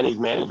Benny's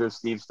managers,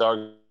 Steve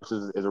Starks,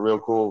 is a real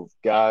cool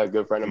guy, a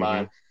good friend of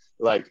mine.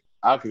 Like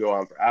I could go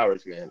on for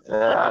hours, man.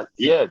 How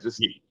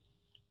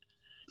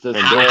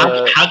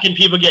can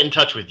people get in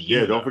touch with you?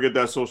 Yeah, don't forget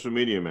that social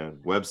media,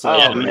 man.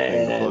 Website. Oh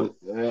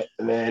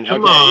man.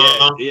 Come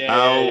on.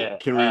 How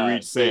can we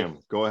reach Sam?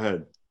 Go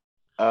ahead.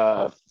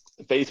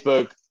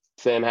 Facebook,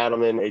 Sam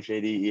Hadelman,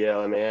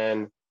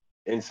 Hadelman.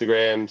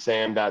 Instagram,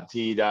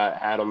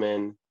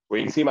 sam.t.hadelman, where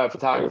you can see my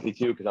photography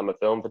too, because I'm a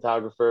film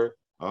photographer.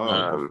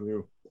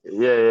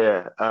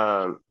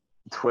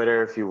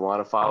 Twitter, if you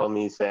want to follow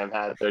me,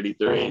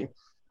 samhat33.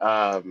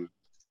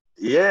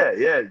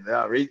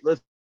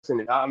 Listen,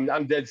 listen,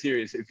 I'm dead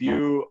serious. If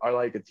you are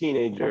like a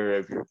teenager,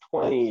 if you're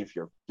 20, if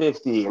you're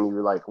 50, and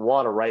you like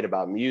want to write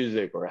about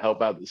music or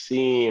help out the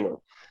scene or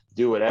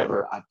do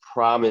whatever, I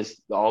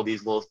promise all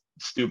these little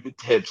stupid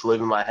tips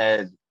live in my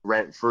head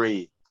rent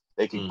free.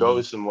 They could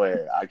go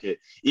somewhere. I could,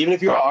 even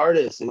if you're an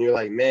artist and you're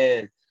like,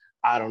 man,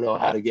 I don't know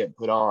how to get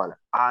put on,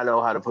 I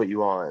know how to put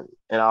you on,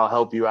 and I'll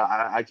help you out.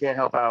 I can't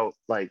help out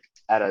like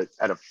at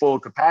a full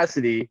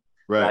capacity.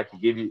 Right. I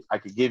could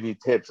give you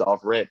tips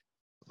off rip,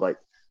 like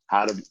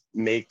how to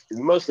make,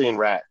 mostly in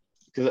rap,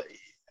 because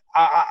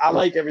I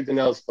like everything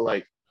else, but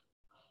like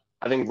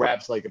I think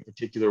rap's like a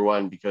particular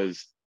one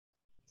because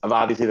of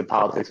obviously the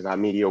politics of how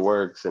media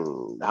works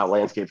and how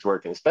landscapes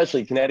work, and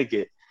especially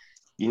Connecticut,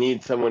 you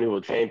need someone who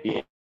will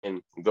champion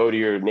and go to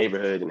your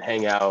neighborhood and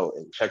hang out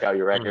and check out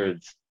your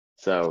records.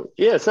 So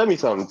yeah, send me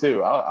something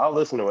too. I'll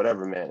listen to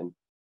whatever, man.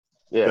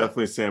 Yeah,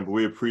 definitely, Sam. But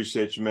we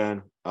appreciate you,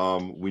 man.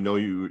 We know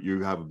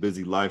you have a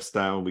busy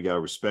lifestyle, and we gotta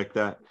respect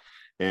that.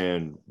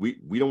 And we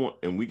don't want,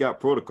 and we got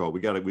protocol.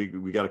 We gotta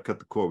cut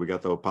the cord. We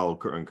got the Apollo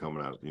curtain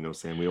coming out. You know what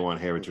I'm saying? We don't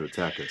want Harry to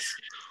attack us.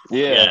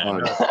 Yeah.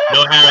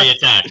 No Harry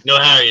attacks. No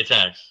Harry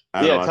attacks.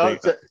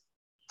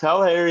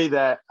 Tell Harry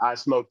that I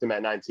smoked him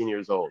at 19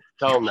 years old.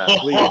 Tell him that,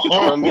 please.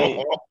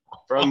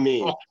 From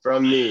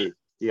me.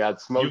 You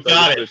got smoked. You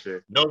got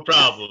it. No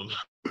problem.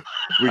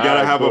 We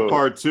gotta have a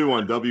part 2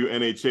 on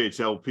WNHH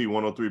LP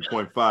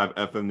 103.5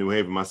 FM New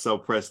Haven.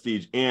 Myself,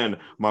 Prestige, and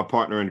my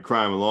partner in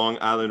crime, Long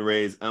Island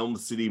Raised, Elm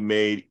City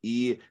made,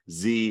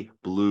 EZ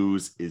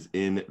Blues is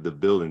in the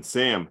building.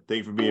 Sam, thank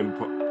you for being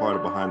part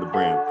of Behind the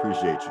Brand.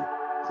 Appreciate you.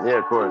 Yeah,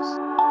 of course.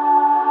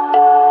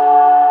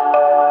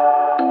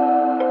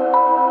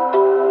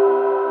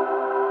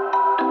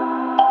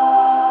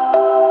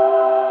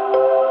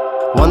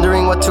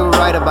 Wondering what to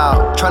write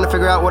about, trying to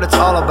figure out what it's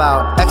all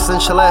about.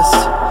 Existentialist,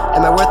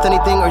 am I worth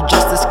anything or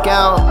just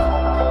discount?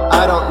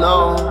 I don't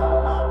know.